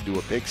old, and we do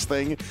a picks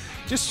thing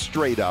just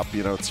straight up.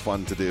 It's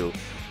fun to do.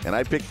 and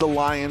I picked the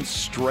Lions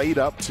straight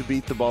up to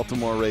beat the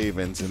Baltimore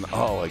Ravens. And,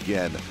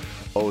 again,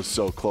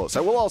 so close. I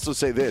will also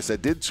say this. I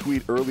did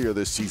tweet earlier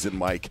this season,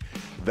 Mike,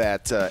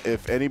 that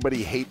if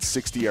anybody hates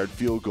 60-yard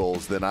field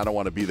goals, then I don't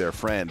want to be their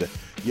friend.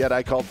 Yet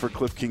I called for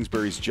Cliff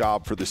Kingsbury's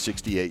job for the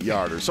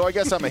 68-yarder. So I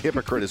guess I'm a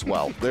hypocrite as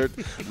well.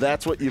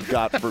 That's what you've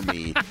got for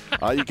me.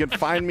 You can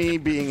find me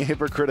being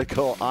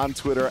hypocritical on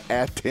Twitter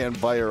at Dan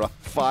Beyer on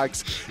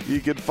Fox.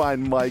 You can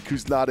find Mike,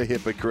 who's not a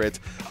hypocrite,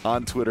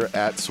 on Twitter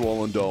at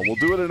Swollen Dome. We'll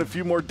do it in a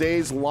few more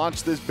days.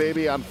 Launch this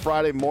baby on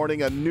Friday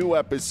morning, a new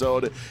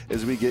episode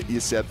as we get you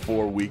set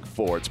for Week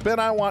 4. It's been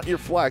I Want Your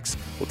Flex.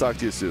 We'll talk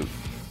to you soon.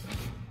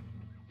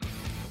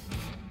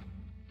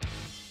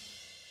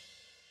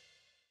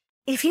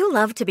 If you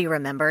love to be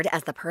remembered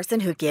as the person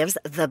who gives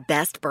the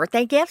best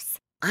birthday gifts,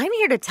 I'm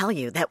here to tell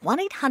you that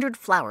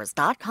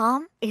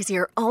 1-800-Flowers.com is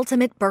your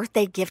ultimate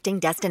birthday gifting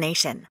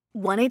destination.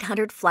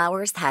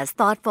 1-800-Flowers has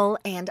thoughtful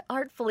and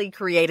artfully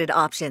created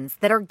options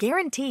that are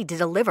guaranteed to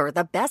deliver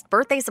the best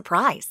birthday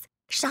surprise.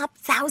 Shop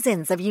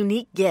thousands of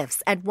unique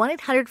gifts at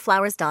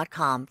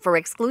 1-800-Flowers.com for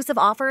exclusive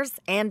offers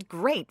and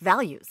great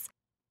values.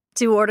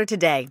 To order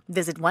today,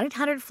 visit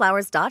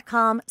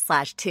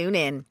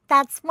 1-800-Flowers.com/tune-in.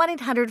 That's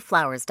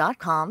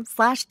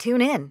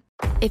 1-800-Flowers.com/tune-in.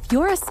 If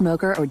you're a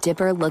smoker or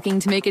dipper looking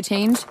to make a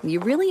change, you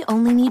really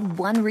only need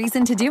one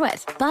reason to do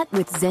it. But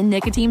with Zyn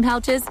nicotine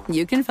pouches,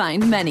 you can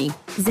find many.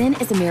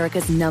 Zyn is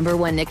America's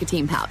 #1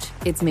 nicotine pouch.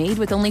 It's made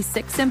with only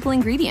 6 simple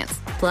ingredients.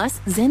 Plus,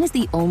 Zyn is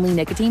the only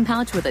nicotine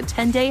pouch with a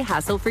 10-day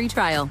hassle-free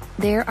trial.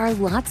 There are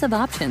lots of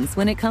options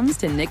when it comes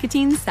to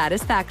nicotine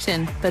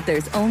satisfaction, but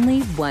there's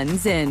only one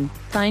Zyn.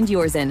 Find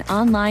your Zyn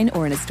online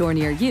or in a store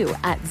near you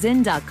at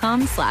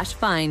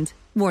zyn.com/find.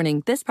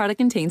 Warning, this product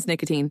contains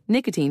nicotine.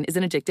 Nicotine is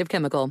an addictive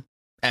chemical.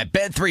 At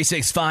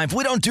Bet365,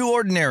 we don't do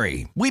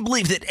ordinary. We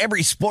believe that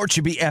every sport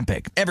should be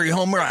epic. Every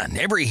home run,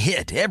 every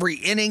hit, every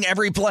inning,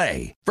 every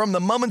play. From the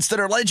moments that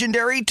are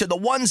legendary to the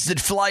ones that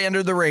fly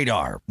under the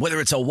radar. Whether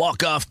it's a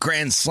walk-off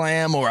grand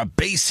slam or a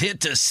base hit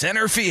to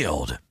center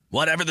field.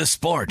 Whatever the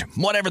sport,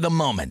 whatever the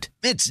moment,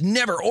 it's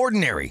never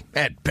ordinary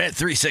at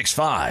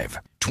Bet365.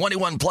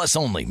 21 plus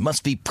only.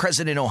 Must be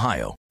present in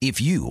Ohio. If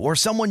you or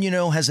someone you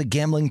know has a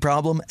gambling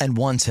problem and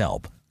wants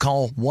help,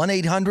 call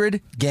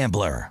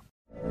 1-800-GAMBLER.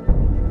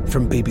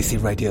 From BBC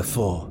Radio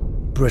 4,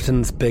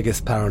 Britain's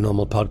biggest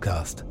paranormal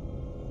podcast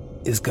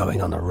is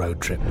going on a road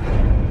trip.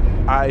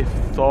 I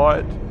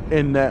thought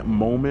in that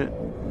moment,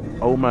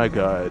 oh my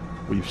God,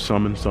 we've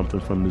summoned something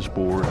from this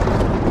board.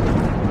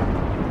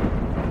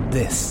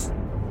 This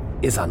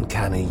is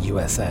Uncanny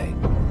USA.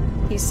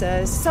 He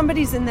says,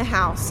 somebody's in the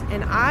house,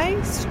 and I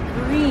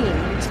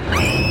screamed.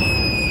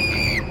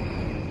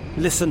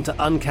 Listen to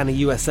Uncanny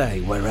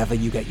USA wherever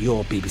you get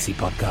your BBC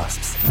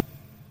podcasts,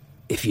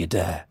 if you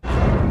dare.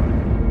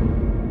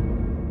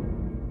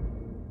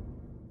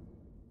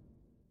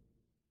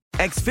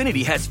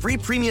 Xfinity has free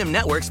premium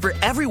networks for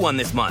everyone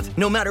this month,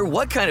 no matter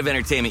what kind of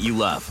entertainment you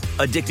love.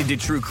 Addicted to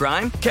true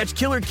crime? Catch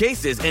killer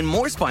cases and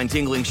more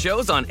spine-tingling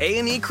shows on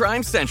A&E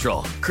Crime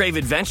Central. Crave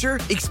adventure?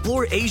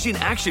 Explore Asian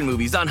action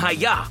movies on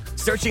Hi-Ya.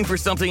 Searching for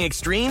something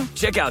extreme?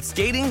 Check out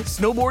skating,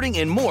 snowboarding,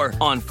 and more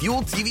on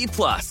Fuel TV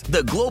Plus,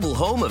 the global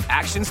home of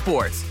action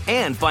sports.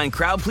 And find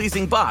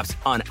crowd-pleasing bops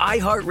on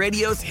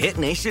iHeartRadio's Hit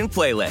Nation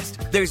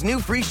playlist. There's new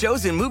free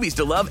shows and movies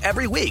to love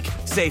every week.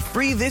 Say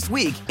free this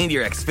week in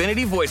your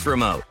Xfinity voice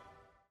remote.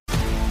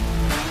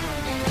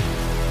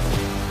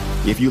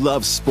 If you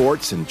love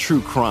sports and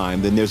true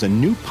crime, then there's a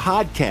new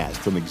podcast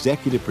from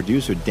executive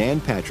producer Dan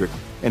Patrick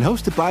and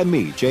hosted by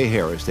me, Jay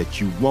Harris,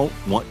 that you won't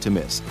want to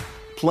miss.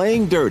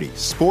 Playing Dirty: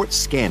 Sports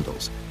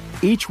Scandals.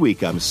 Each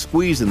week, I'm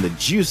squeezing the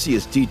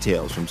juiciest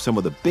details from some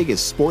of the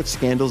biggest sports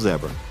scandals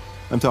ever.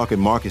 I'm talking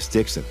Marcus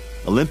Dixon,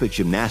 Olympic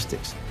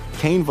gymnastics,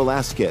 Cain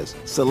Velasquez,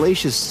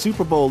 salacious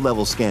Super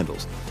Bowl-level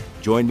scandals.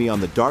 Join me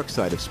on the dark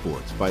side of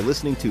sports by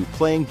listening to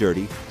Playing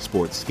Dirty: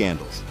 Sports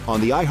Scandals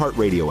on the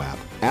iHeartRadio app,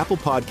 Apple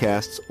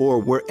Podcasts, or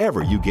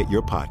wherever you get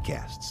your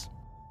podcasts.